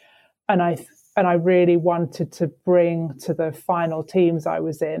enough. And I really wanted to bring to the final teams I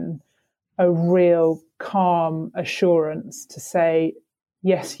was in a real calm assurance to say,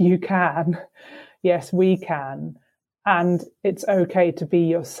 yes, you can. Yes, we can. And it's okay to be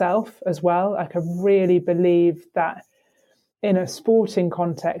yourself as well. I could really believe that in a sporting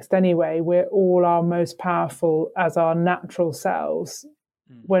context anyway, we're all our most powerful as our natural selves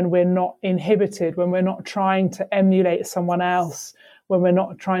when we're not inhibited, when we're not trying to emulate someone else, when we're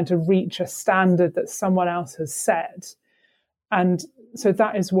not trying to reach a standard that someone else has set. And so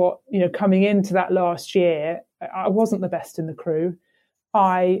that is what, coming into that last year, I wasn't the best in the crew.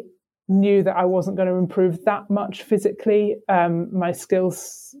 I knew that I wasn't going to improve that much physically. My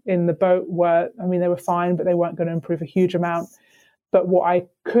skills in the boat they were fine, but they weren't going to improve a huge amount. But what I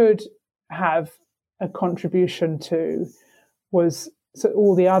could have a contribution to was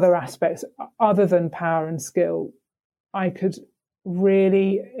all the other aspects other than power and skill. I could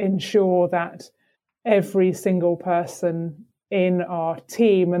really ensure that every single person in our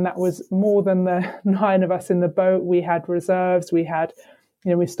team, and that was more than the 9 of us in the boat. We had reserves. We had,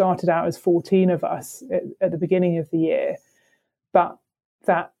 we started out as 14 of us at the beginning of the year, but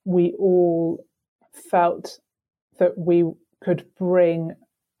that we all felt that we could bring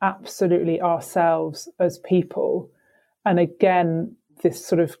absolutely ourselves as people. And again, this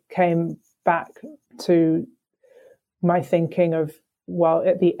sort of came back to my thinking of, well,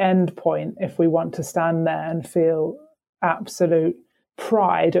 at the end point, if we want to stand there and feel absolute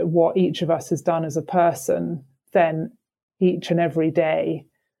pride at what each of us has done as a person, then each and every day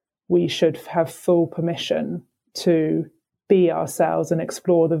we should have full permission to be ourselves and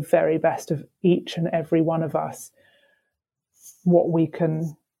explore the very best of each and every one of us, what we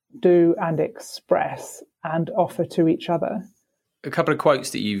can do and express and offer to each other. A couple of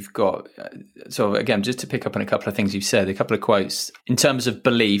quotes that you've got. So again, just to pick up on a couple of things you've said, a couple of quotes in terms of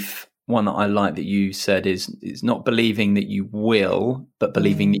belief. One that I like that you said is not believing that you will, but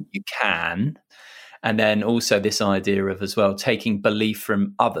believing that you can. And then also this idea of as well, taking belief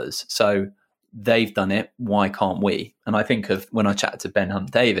from others. So they've done it, why can't we? And I think of when I chatted to Ben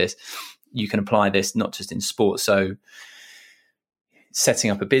Hunt Davis, you can apply this not just in sports. So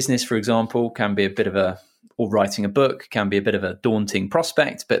setting up a business, for example, can be a bit of or writing a book can be a bit of a daunting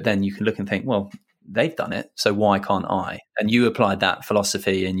prospect, but then you can look and think, well, they've done it, so why can't I? And you applied that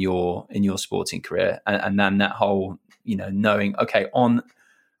philosophy in your sporting career, and then that whole, knowing, okay,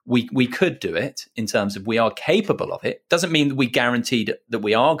 we could do it in terms of we are capable of it. Doesn't mean that we guaranteed that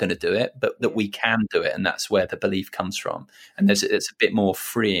we are going to do it, but that we can do it, and that's where the belief comes from. And it's a bit more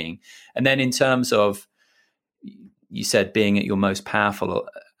freeing. And then in terms of, you said being at your most powerful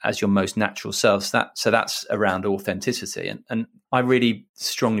as your most natural self. So that's around authenticity. And I really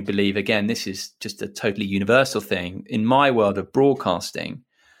strongly believe, again, this is just a totally universal thing. In my world of broadcasting,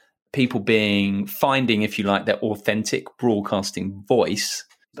 people finding, if you like, their authentic broadcasting voice.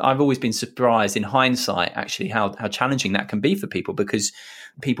 I've always been surprised in hindsight, actually, how challenging that can be for people, because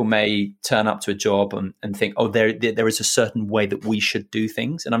people may turn up to a job and think, oh, there is a certain way that we should do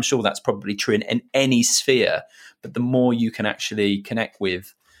things. And I'm sure that's probably true in any sphere. But the more you can actually connect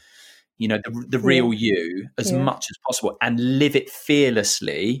with, the real you as much as possible and live it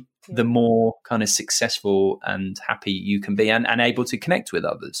fearlessly, the more kind of successful and happy you can be and able to connect with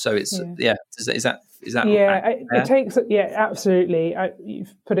others. So it's, is that it takes, absolutely.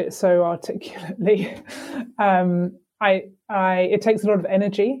 You've put it so articulately. It takes a lot of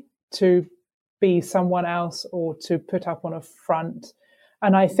energy to be someone else or to put up on a front.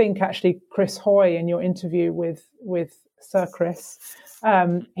 And I think actually Chris Hoy, in your interview with Sir Chris,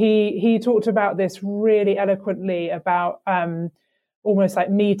 he talked about this really eloquently about almost like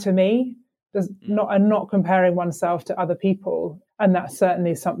me to me, not comparing oneself to other people. And that's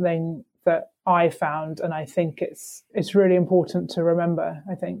certainly something that I found, and I think it's really important to remember,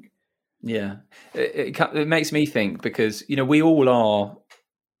 I think. Yeah, it makes me think, because we all are,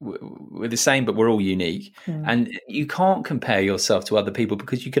 we're the same, but we're all unique, and you can't compare yourself to other people,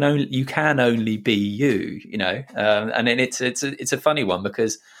 because you can only be you, and then it's a funny one,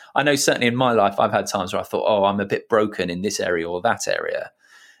 because I know certainly in my life I've had times where I thought, oh, I'm a bit broken in this area or that area,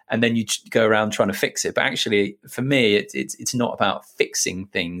 and then you go around trying to fix it. But actually, for me, it's not about fixing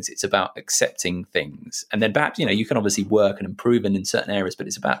things; it's about accepting things. And then perhaps you can obviously work and improve in certain areas, but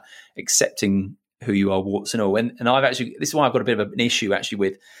it's about accepting who you are, warts and all. And this is why I've got a bit of an issue actually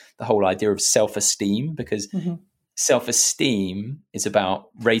with the whole idea of self-esteem, because self-esteem is about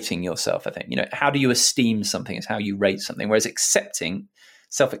rating yourself. I think how do you esteem something is how you rate something, whereas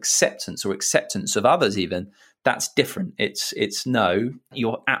self-acceptance or acceptance of others, even, that's different. It's no,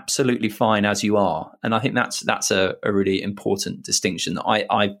 you're absolutely fine as you are. And I think that's a really important distinction that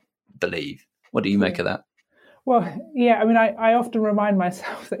I believe. What do you make of that? Well, yeah, I mean, I often remind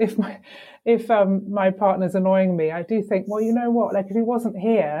myself that if my partner's annoying me, I do think, well, you know what, like if he wasn't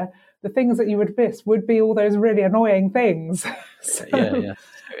here, the things that you would miss would be all those really annoying things. So, yeah.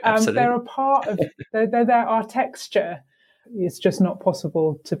 Absolutely. They're a part of, they're our texture. It's just not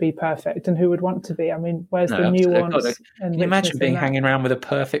possible to be perfect, and who would want to be? I mean, where's the nuance? Can you imagine being hanging around with a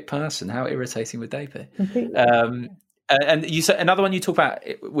perfect person? How irritating would they be? Completely. And you said another one you talk about,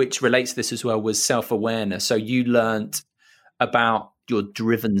 which relates to this as well, was self-awareness. So you learnt about your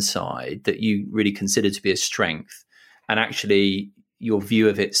driven side that you really considered to be a strength, and actually your view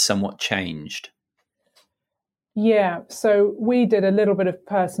of it somewhat changed. Yeah, so we did a little bit of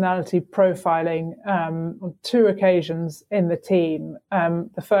personality profiling on 2 occasions in the team.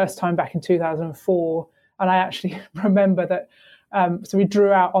 The first time back in 2004, and I actually remember that. So we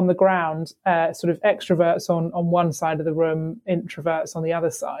drew out on the ground sort of extroverts on one side of the room, introverts on the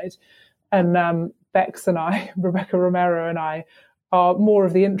other side. And Bex and I, Rebecca Romero and I, are more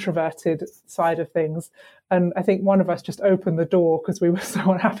of the introverted side of things. And I think one of us just opened the door because we were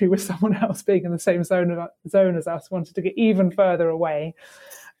so unhappy with someone else being in the same zone as us, wanted to get even further away.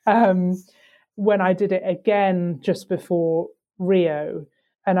 When I did it again just before Rio,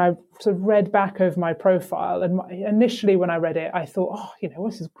 and I sort of read back over my profile, and initially when I read it, I thought, oh,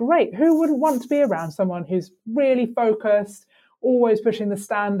 this is great. Who wouldn't want to be around someone who's really focused, always pushing the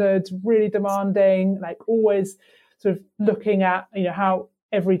standards, really demanding, like always sort of looking at, how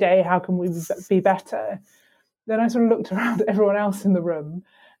every day, how can we be better? Then I sort of looked around at everyone else in the room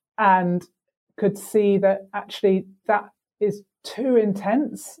and could see that actually that is too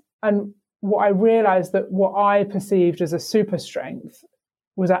intense. And what I realized that what I perceived as a super strength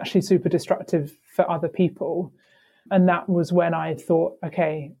was actually super destructive for other people. And that was when I thought,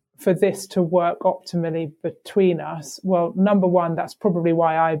 okay, for this to work optimally between us, well, number one, that's probably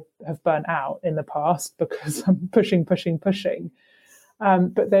why I have burnt out in the past, because I'm pushing.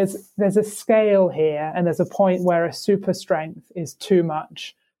 But there's a scale here, and there's a point where a super strength is too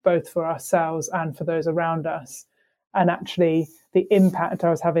much, both for ourselves and for those around us. And actually, the impact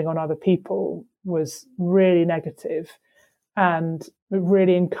I was having on other people was really negative. And it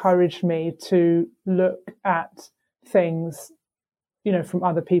really encouraged me to look at things, from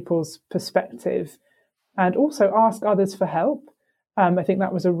other people's perspective, and also ask others for help. I think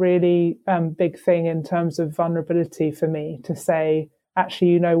that was a really big thing in terms of vulnerability for me, to say,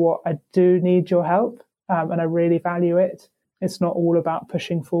 actually, you know what, I do need your help, and I really value it. It's not all about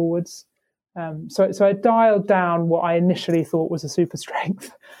pushing forwards. So I dialed down what I initially thought was a super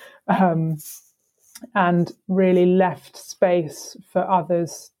strength. and really left space for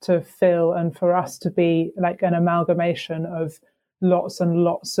others to fill and for us to be like an amalgamation of lots and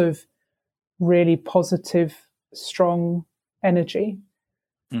lots of really positive, strong energy.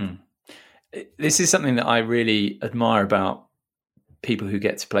 This is something that I really admire about people who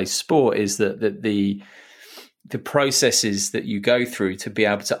get to play sport, is that the processes that you go through to be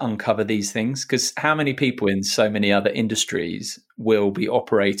able to uncover these things. Because how many people in so many other industries will be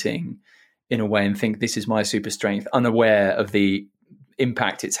operating in a way and think this is my super strength, unaware of the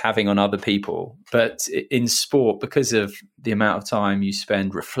impact it's having on other people. But in sport, because of the amount of time you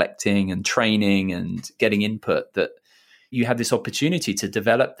spend reflecting and training and getting input, that you had this opportunity to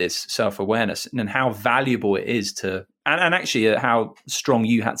develop this self-awareness, and how valuable it is to, and actually how strong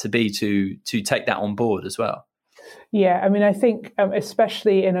you had to be to take that on board as well. Yeah, I mean, I think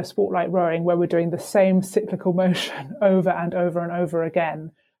especially in a sport like rowing, where we're doing the same cyclical motion over and over and over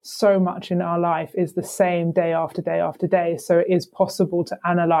again, so much in our life is the same day after day after day. So it is possible to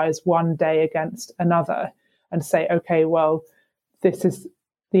analyze one day against another and say, okay, well, this is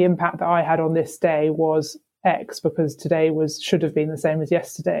the impact that I had on this day was X, because today should have been the same as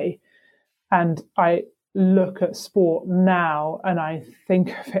yesterday. And I look at sport now and I think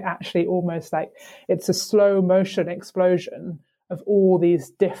of it actually almost like it's a slow motion explosion of all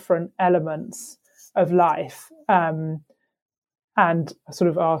these different elements of life, and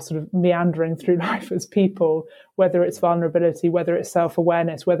are meandering through life as people, whether it's vulnerability, whether it's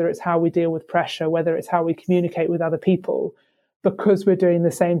self-awareness, whether it's how we deal with pressure, whether it's how we communicate with other people, because we're doing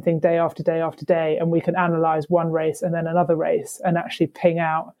the same thing day after day after day, and we can analyze one race and then another race and actually ping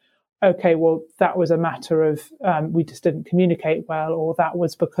out, okay, well, that was a matter of we just didn't communicate well, or that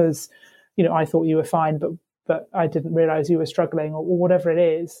was because, I thought you were fine, but I didn't realize you were struggling, or whatever it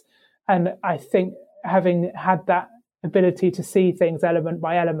is. And I think having had that ability to see things element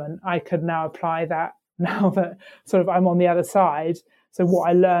by element, I could now apply that now that I'm on the other side. So what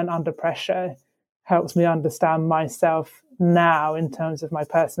I learn under pressure helps me understand myself now in terms of my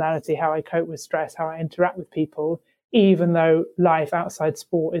personality, how I cope with stress, how I interact with people, even though life outside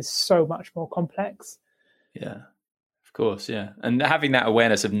sport is so much more complex. Yeah, of course. Yeah. And having that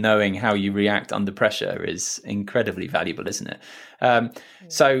awareness of knowing how you react under pressure is incredibly valuable, isn't it?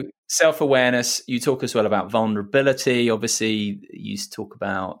 So self-awareness, you talk as well about vulnerability. Obviously, you talk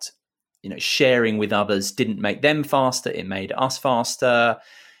about, sharing with others didn't make them faster. It made us faster.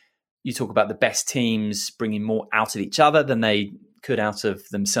 You talk about the best teams bringing more out of each other than they could out of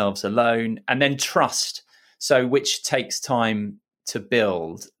themselves alone. And then trust. So which takes time to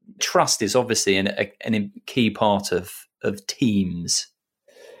build. Trust is obviously a key part of teams.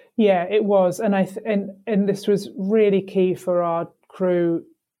 Yeah, it was. And and this was really key for our crew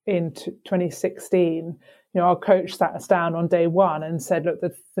in 2016. Our coach sat us down on day one and said, look,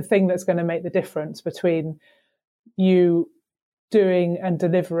 the thing that's going to make the difference between you doing and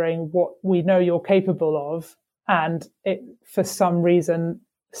delivering what we know you're capable of and it, for some reason,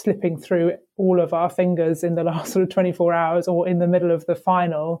 slipping through all of our fingers in the last 24 hours or in the middle of the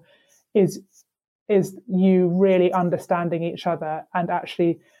final, is you really understanding each other and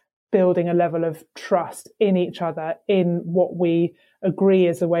actually building a level of trust in each other, in what we agree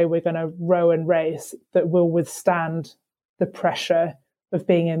is the way we're going to row and race that will withstand the pressure of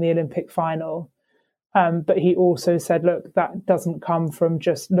being in the Olympic final. But he also said, look, that doesn't come from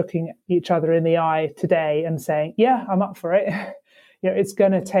just looking each other in the eye today and saying, yeah, I'm up for it. It's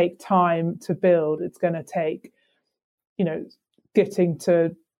going to take time to build. It's going to take, getting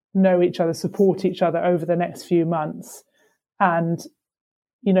to know each other, support each other over the next few months. And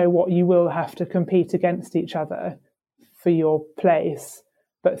you will have to compete against each other for your place.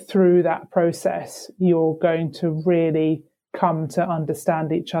 But through that process, you're going to really come to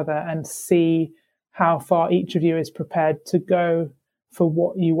understand each other and see how far each of you is prepared to go for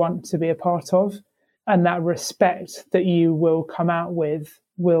what you want to be a part of. And that respect that you will come out with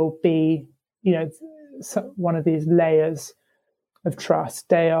will be, one of these layers of trust,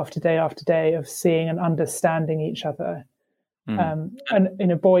 day after day after day, of seeing and understanding each other.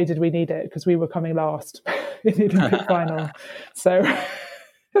 And boy, did we need it, because we were coming last in the Olympic final. So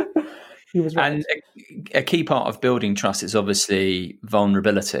he was right. And a key part of building trust is obviously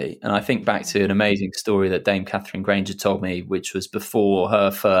vulnerability. And I think back to an amazing story that Dame Catherine Granger told me, which was before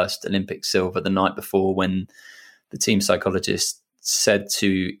her first Olympic silver, the night before, when the team psychologist said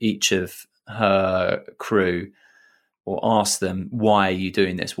to each of her crew, or ask them, why are you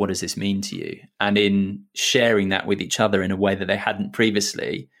doing this? What does this mean to you? And in sharing that with each other in a way that they hadn't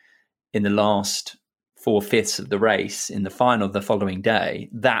previously, in the last 4/5 of the race, in the final the following day,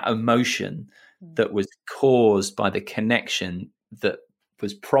 that emotion that was caused by the connection that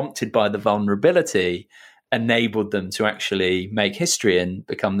was prompted by the vulnerability enabled them to actually make history and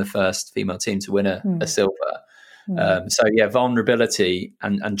become the first female team to win a silver. So yeah, vulnerability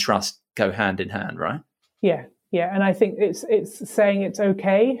and trust go hand in hand, right? Yeah. And I think it's saying it's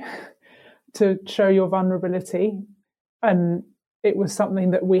okay to show your vulnerability. And it was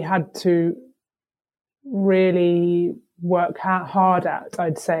something that we had to really work hard at,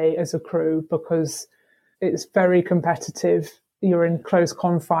 I'd say, as a crew, because it's very competitive. You're in close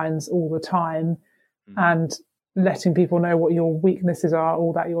confines all the time, and letting people know what your weaknesses are,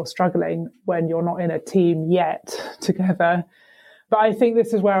 all that you're struggling when you're not in a team yet together. But I think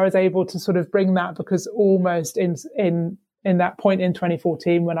this is where I was able to sort of bring that, because almost in that point in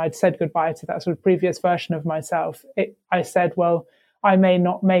 2014, when I'd said goodbye to that sort of previous version of myself, I said, well, I may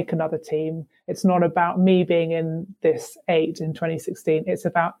not make another team. It's not about me being in this 8 in 2016. It's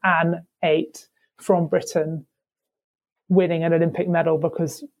about an 8 from Britain winning an Olympic medal,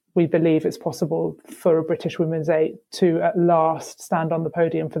 because we believe it's possible for a British women's 8 to at last stand on the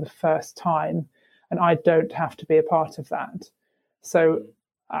podium for the first time. And I don't have to be a part of that. So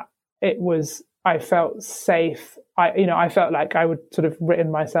I felt safe. I felt like I would sort of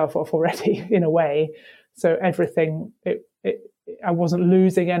written myself off already in a way. So everything, I wasn't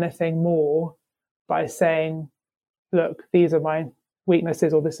losing anything more by saying, look, these are my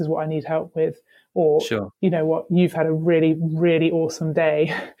weaknesses, or this is what I need help with, or, sure, you know what, you've had a really, really awesome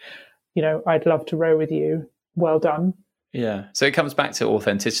day. I'd love to row with you. Well done. Yeah. So it comes back to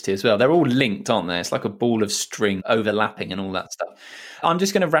authenticity as well. They're all linked, aren't they? It's like a ball of string overlapping and all that stuff. I'm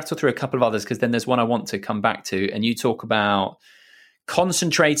just going to rattle through a couple of others, because then there's one I want to come back to. And you talk about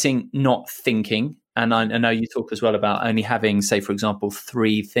concentrating, not thinking. And I know you talk as well about only having, say, for example,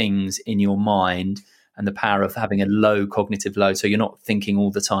 3 things in your mind, and the power of having a low cognitive load. So you're not thinking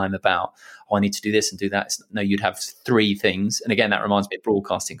all the time about, I need to do this and do that. No, you'd have 3 things. And again, that reminds me of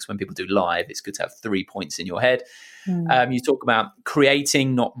broadcasting, because when people do live, it's good to have 3 points in your head. You talk about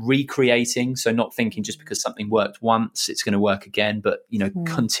creating, not recreating. So not thinking just because something worked once, it's going to work again, but,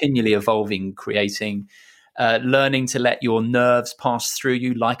 continually evolving, creating, learning to let your nerves pass through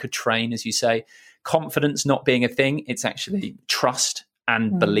you like a train, as you say. Confidence not being a thing. It's actually trust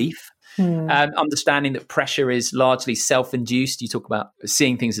and belief. Understanding that pressure is largely self-induced. You talk about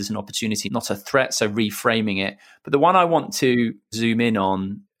seeing things as an opportunity, not a threat, so reframing it. But the one I want to zoom in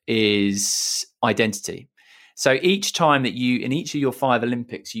on is identity. So each time that in each of your 5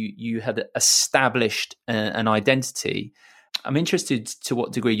 Olympics, you had established an identity. I'm interested to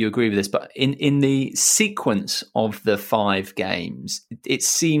what degree you agree with this, but in the sequence of the 5 games, it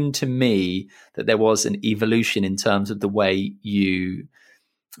seemed to me that there was an evolution in terms of the way you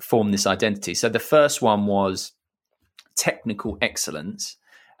form this identity. So the first one was technical excellence,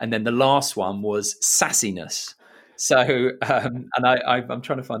 and then the last one was sassiness. So and I'm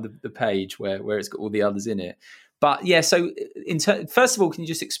trying to find the page where it's got all the others in it. But yeah, so first of all, can you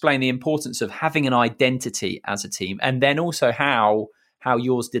just explain the importance of having an identity as a team, and then also how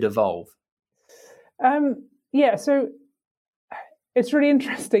yours did evolve? Yeah, so it's really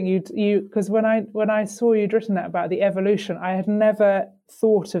interesting you because when I saw you'd written that about the evolution, I had never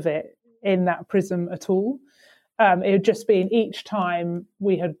thought of it in that prism at all. It had just been each time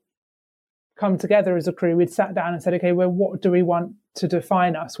we had come together as a crew, we'd sat down and said, okay, well, what do we want to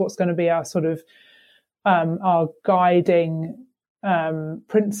define us? What's going to be our sort of our guiding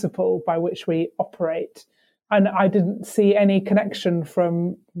principle by which we operate? And I didn't see any connection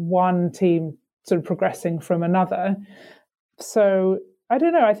from one team sort of progressing from another. So I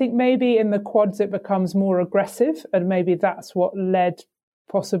don't know. I think maybe in the quads it becomes more aggressive, and maybe that's what led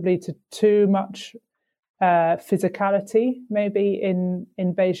possibly to too much physicality, maybe in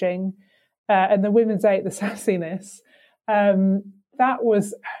Beijing. And the women's 8, the sassiness, that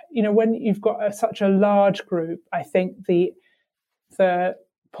was, when you've got such a large group, I think the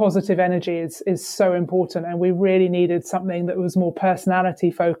positive energy is so important, and we really needed something that was more personality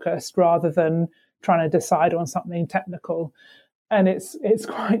focused rather than trying to decide on something technical. And it's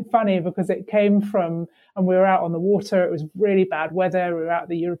quite funny because it came from, and we were out on the water, it was really bad weather, we were out at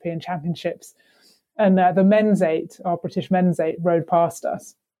the European Championships, and the men's 8, our British men's 8, rode past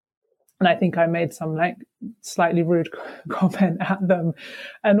us. And I think I made some slightly rude comment at them.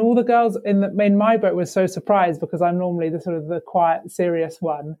 And all the girls in my boat were so surprised, because I'm normally the sort of the quiet, serious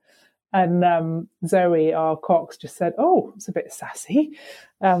one. And Zoe, our Cox, just said, "Oh, it's a bit sassy."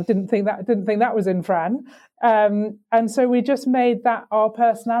 Didn't think that was in Fran. And so we just made that our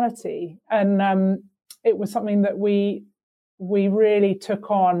personality, and it was something that we really took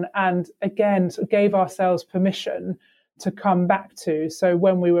on, and again sort of gave ourselves permission to come back to. So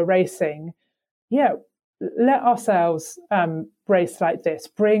when we were racing, let ourselves race like this,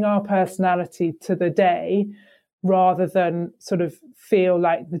 bring our personality to the day, rather than sort of feel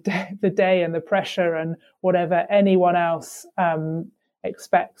like the day and the pressure and whatever anyone else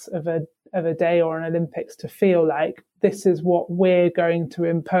expects of a day or an Olympics to feel like. This is what we're going to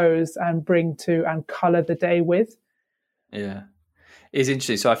impose and bring to and colour the day with. Yeah. It's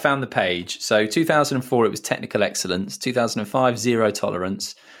interesting. So I found the page. So 2004, it was technical excellence. 2005, zero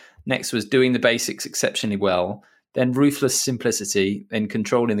tolerance. Next was doing the basics exceptionally well. Then ruthless simplicity, then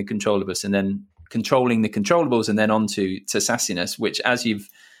controlling the controllables, and then controlling the controllables, and then on to sassiness, which, as you've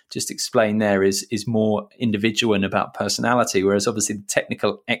just explained there, is more individual and about personality, whereas obviously the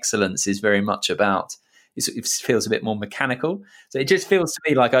technical excellence is very much about, it feels a bit more mechanical. So it just feels to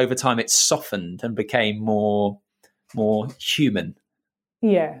me like over time it's softened and became more human.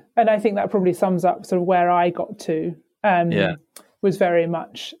 Yeah, and I think that probably sums up sort of where I got to. Was very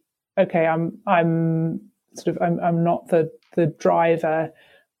much okay. I'm not the driver.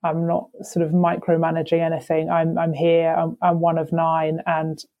 I'm not sort of micromanaging anything. I'm here. I'm one of 9,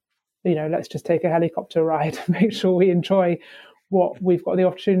 and let's just take a helicopter ride and make sure we enjoy what we've got the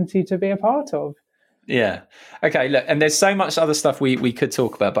opportunity to be a part of. Yeah. Okay. Look, and there's so much other stuff we could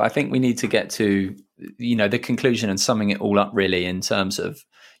talk about, but I think we need to get to, the conclusion and summing it all up really in terms of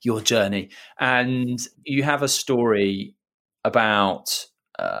your journey. And you have a story about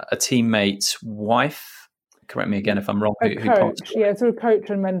a teammate's wife. Correct me again if I'm wrong. A coach. Yeah, sort of coach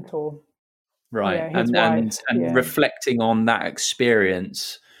and mentor. Right. Yeah, and reflecting on that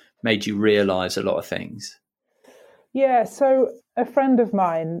experience made you realise a lot of things. Yeah, so a friend of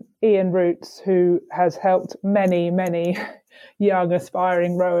mine, Ian Roots, who has helped many, many young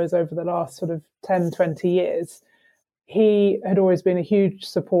aspiring rowers over the last sort of 10, 20 years, he had always been a huge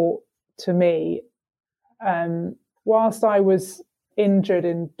support to me. Whilst I was injured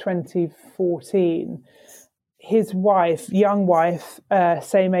in 2014, his wife, young wife,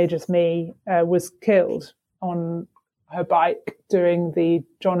 same age as me, was killed on her bike doing the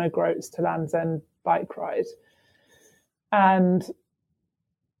John O'Groats to Land's End bike ride. And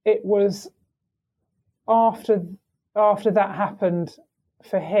it was after that happened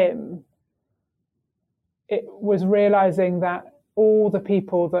for him, it was realizing that all the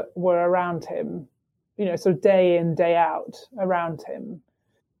people that were around him, sort of day in, day out around him,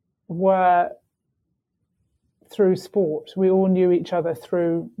 were through sport. We all knew each other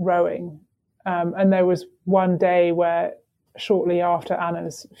through rowing. And there was one day where, shortly after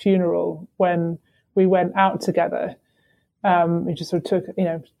Anna's funeral, when we went out together, we just sort of took,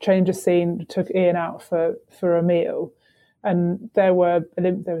 change of scene, took Ian out for a meal. And there was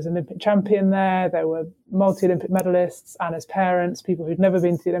an Olympic champion there. There were multi-Olympic medalists, Anna's parents, people who'd never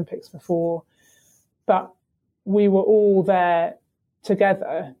been to the Olympics before. But we were all there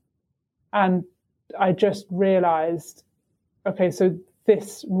together. And I just realized, okay, so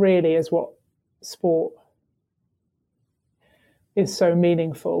this really is what sport is so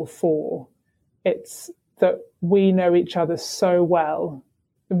meaningful for. It's that we know each other so well.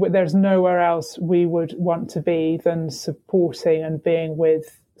 There's nowhere else we would want to be than supporting and being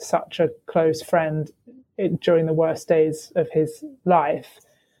with such a close friend during the worst days of his life.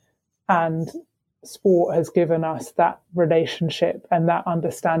 And sport has given us that relationship and that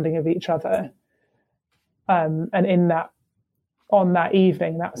understanding of each other. And on that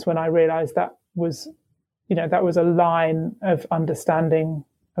evening, that's when I realized that was a line of understanding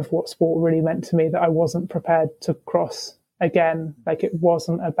of what sport really meant to me that I wasn't prepared to cross again. Like, it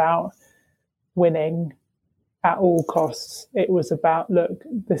wasn't about winning at all costs. It was about, look,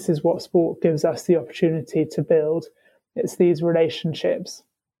 this is what sport gives us the opportunity to build. It's these relationships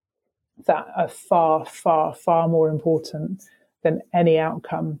that are far, far, far more important than any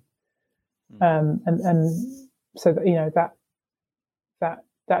outcome. And so that,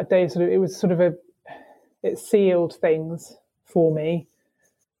 that day it sealed things for me.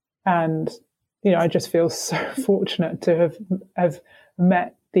 And, I just feel so fortunate to have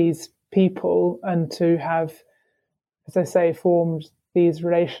met these people and to have, as I say, formed these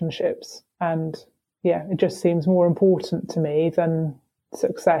relationships. And yeah, it just seems more important to me than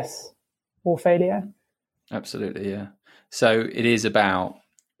success or failure. Absolutely, yeah. So it is about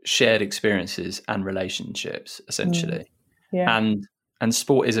shared experiences and relationships, essentially. Yeah. And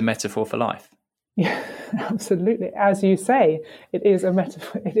sport is a metaphor for life. Yeah, absolutely. As you say, it is a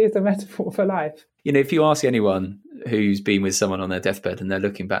metaphor. It is a metaphor for life. If you ask anyone who's been with someone on their deathbed and they're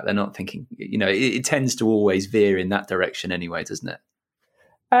looking back, they're not thinking, it tends to always veer in that direction anyway, doesn't it?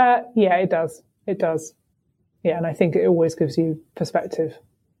 Yeah, it does. It does. Yeah, and I think it always gives you perspective,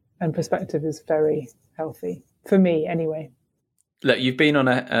 and perspective is very healthy for me anyway. Look, you've been on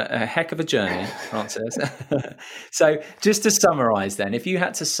a heck of a journey, Francis. So just to summarise then, if you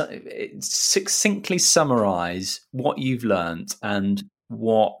had to succinctly summarise what you've learned and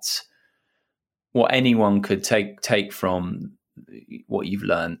what anyone could take from what you've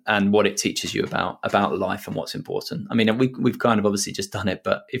learned and what it teaches you about life and what's important. I mean, we've kind of obviously just done it,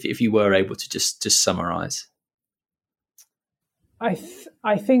 but if you were able to just summarise. I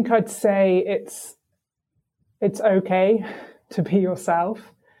think I'd say it's okay to be yourself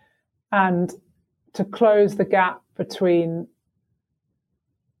and to close the gap between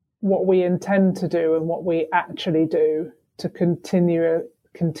what we intend to do and what we actually do, to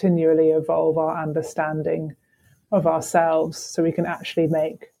continually evolve our understanding of ourselves so we can actually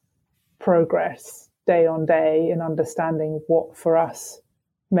make progress day on day in understanding what for us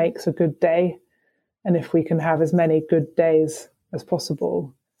makes a good day. And if we can have as many good days as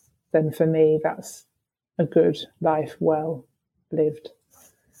possible, then for me, that's a good life well lived.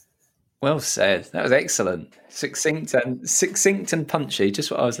 Well said. That was excellent. Succinct and punchy,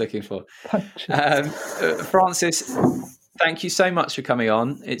 just what I was looking for. Francis, thank you so much for coming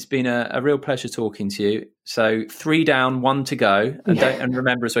on. It's been a real pleasure talking to you. So 3 down, 1 to go. And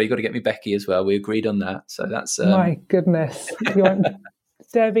remember as well, you've got to get me Becky as well. We agreed on that. So that's... My goodness. You want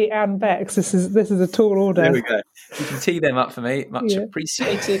Debbie and Bex. This is a tall order. There we go. You can tee them up for me. Much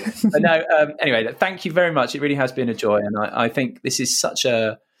appreciated. But no, anyway, thank you very much. It really has been a joy. And I think this is such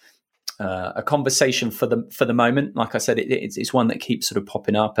a conversation for the moment. Like I said, it's one that keeps sort of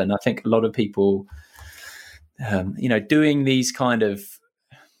popping up. And I think a lot of people... doing these kind of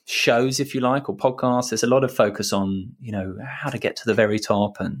shows, if you like, or podcasts, there's a lot of focus on, how to get to the very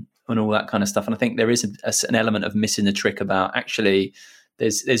top and all that kind of stuff. And I think there is an element of missing the trick about actually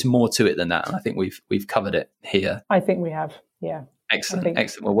there's more to it than that. And I think we've covered it here. I think we have. Yeah. Excellent.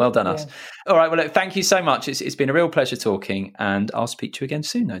 Well done us. All right. Well, look, thank you so much. It's been a real pleasure talking, and I'll speak to you again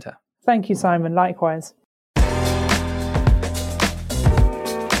soon, no doubt. Thank you, Simon. Likewise.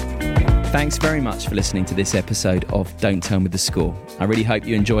 Thanks very much for listening to this episode of Don't Tell Me the Score. I really hope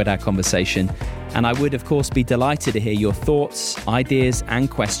you enjoyed our conversation, and I would, of course, be delighted to hear your thoughts, ideas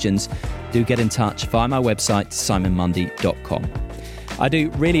and questions. Do get in touch via my website, simonmundy.com. I do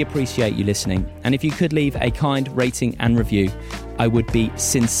really appreciate you listening, and if you could leave a kind rating and review, I would be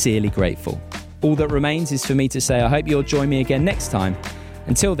sincerely grateful. All that remains is for me to say I hope you'll join me again next time.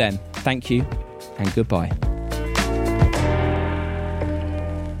 Until then, thank you and goodbye.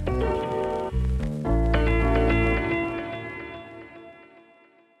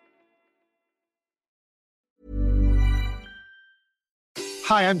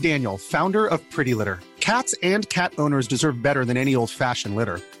 Hi, I'm Daniel, founder of Pretty Litter. Cats and cat owners deserve better than any old-fashioned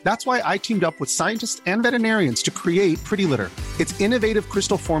litter. That's why I teamed up with scientists and veterinarians to create Pretty Litter. Its innovative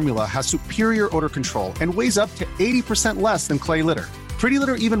crystal formula has superior odor control and weighs up to 80% less than clay litter. Pretty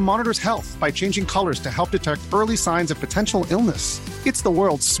Litter even monitors health by changing colors to help detect early signs of potential illness. It's the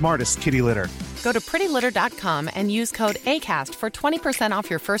world's smartest kitty litter. Go to prettylitter.com and use code ACAST for 20% off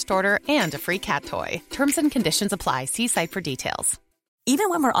your first order and a free cat toy. Terms and conditions apply. See site for details.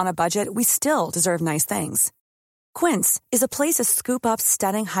 Even when we're on a budget, we still deserve nice things. Quince is a place to scoop up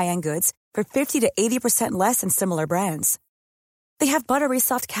stunning high-end goods for 50 to 80% less than similar brands. They have buttery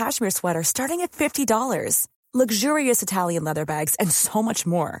soft cashmere sweaters starting at $50, luxurious Italian leather bags, and so much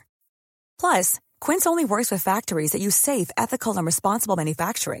more. Plus, Quince only works with factories that use safe, ethical, and responsible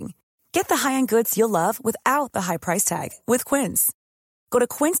manufacturing. Get the high-end goods you'll love without the high price tag with Quince. Go to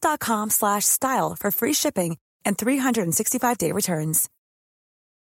quince.com/style for free shipping and 365-day returns.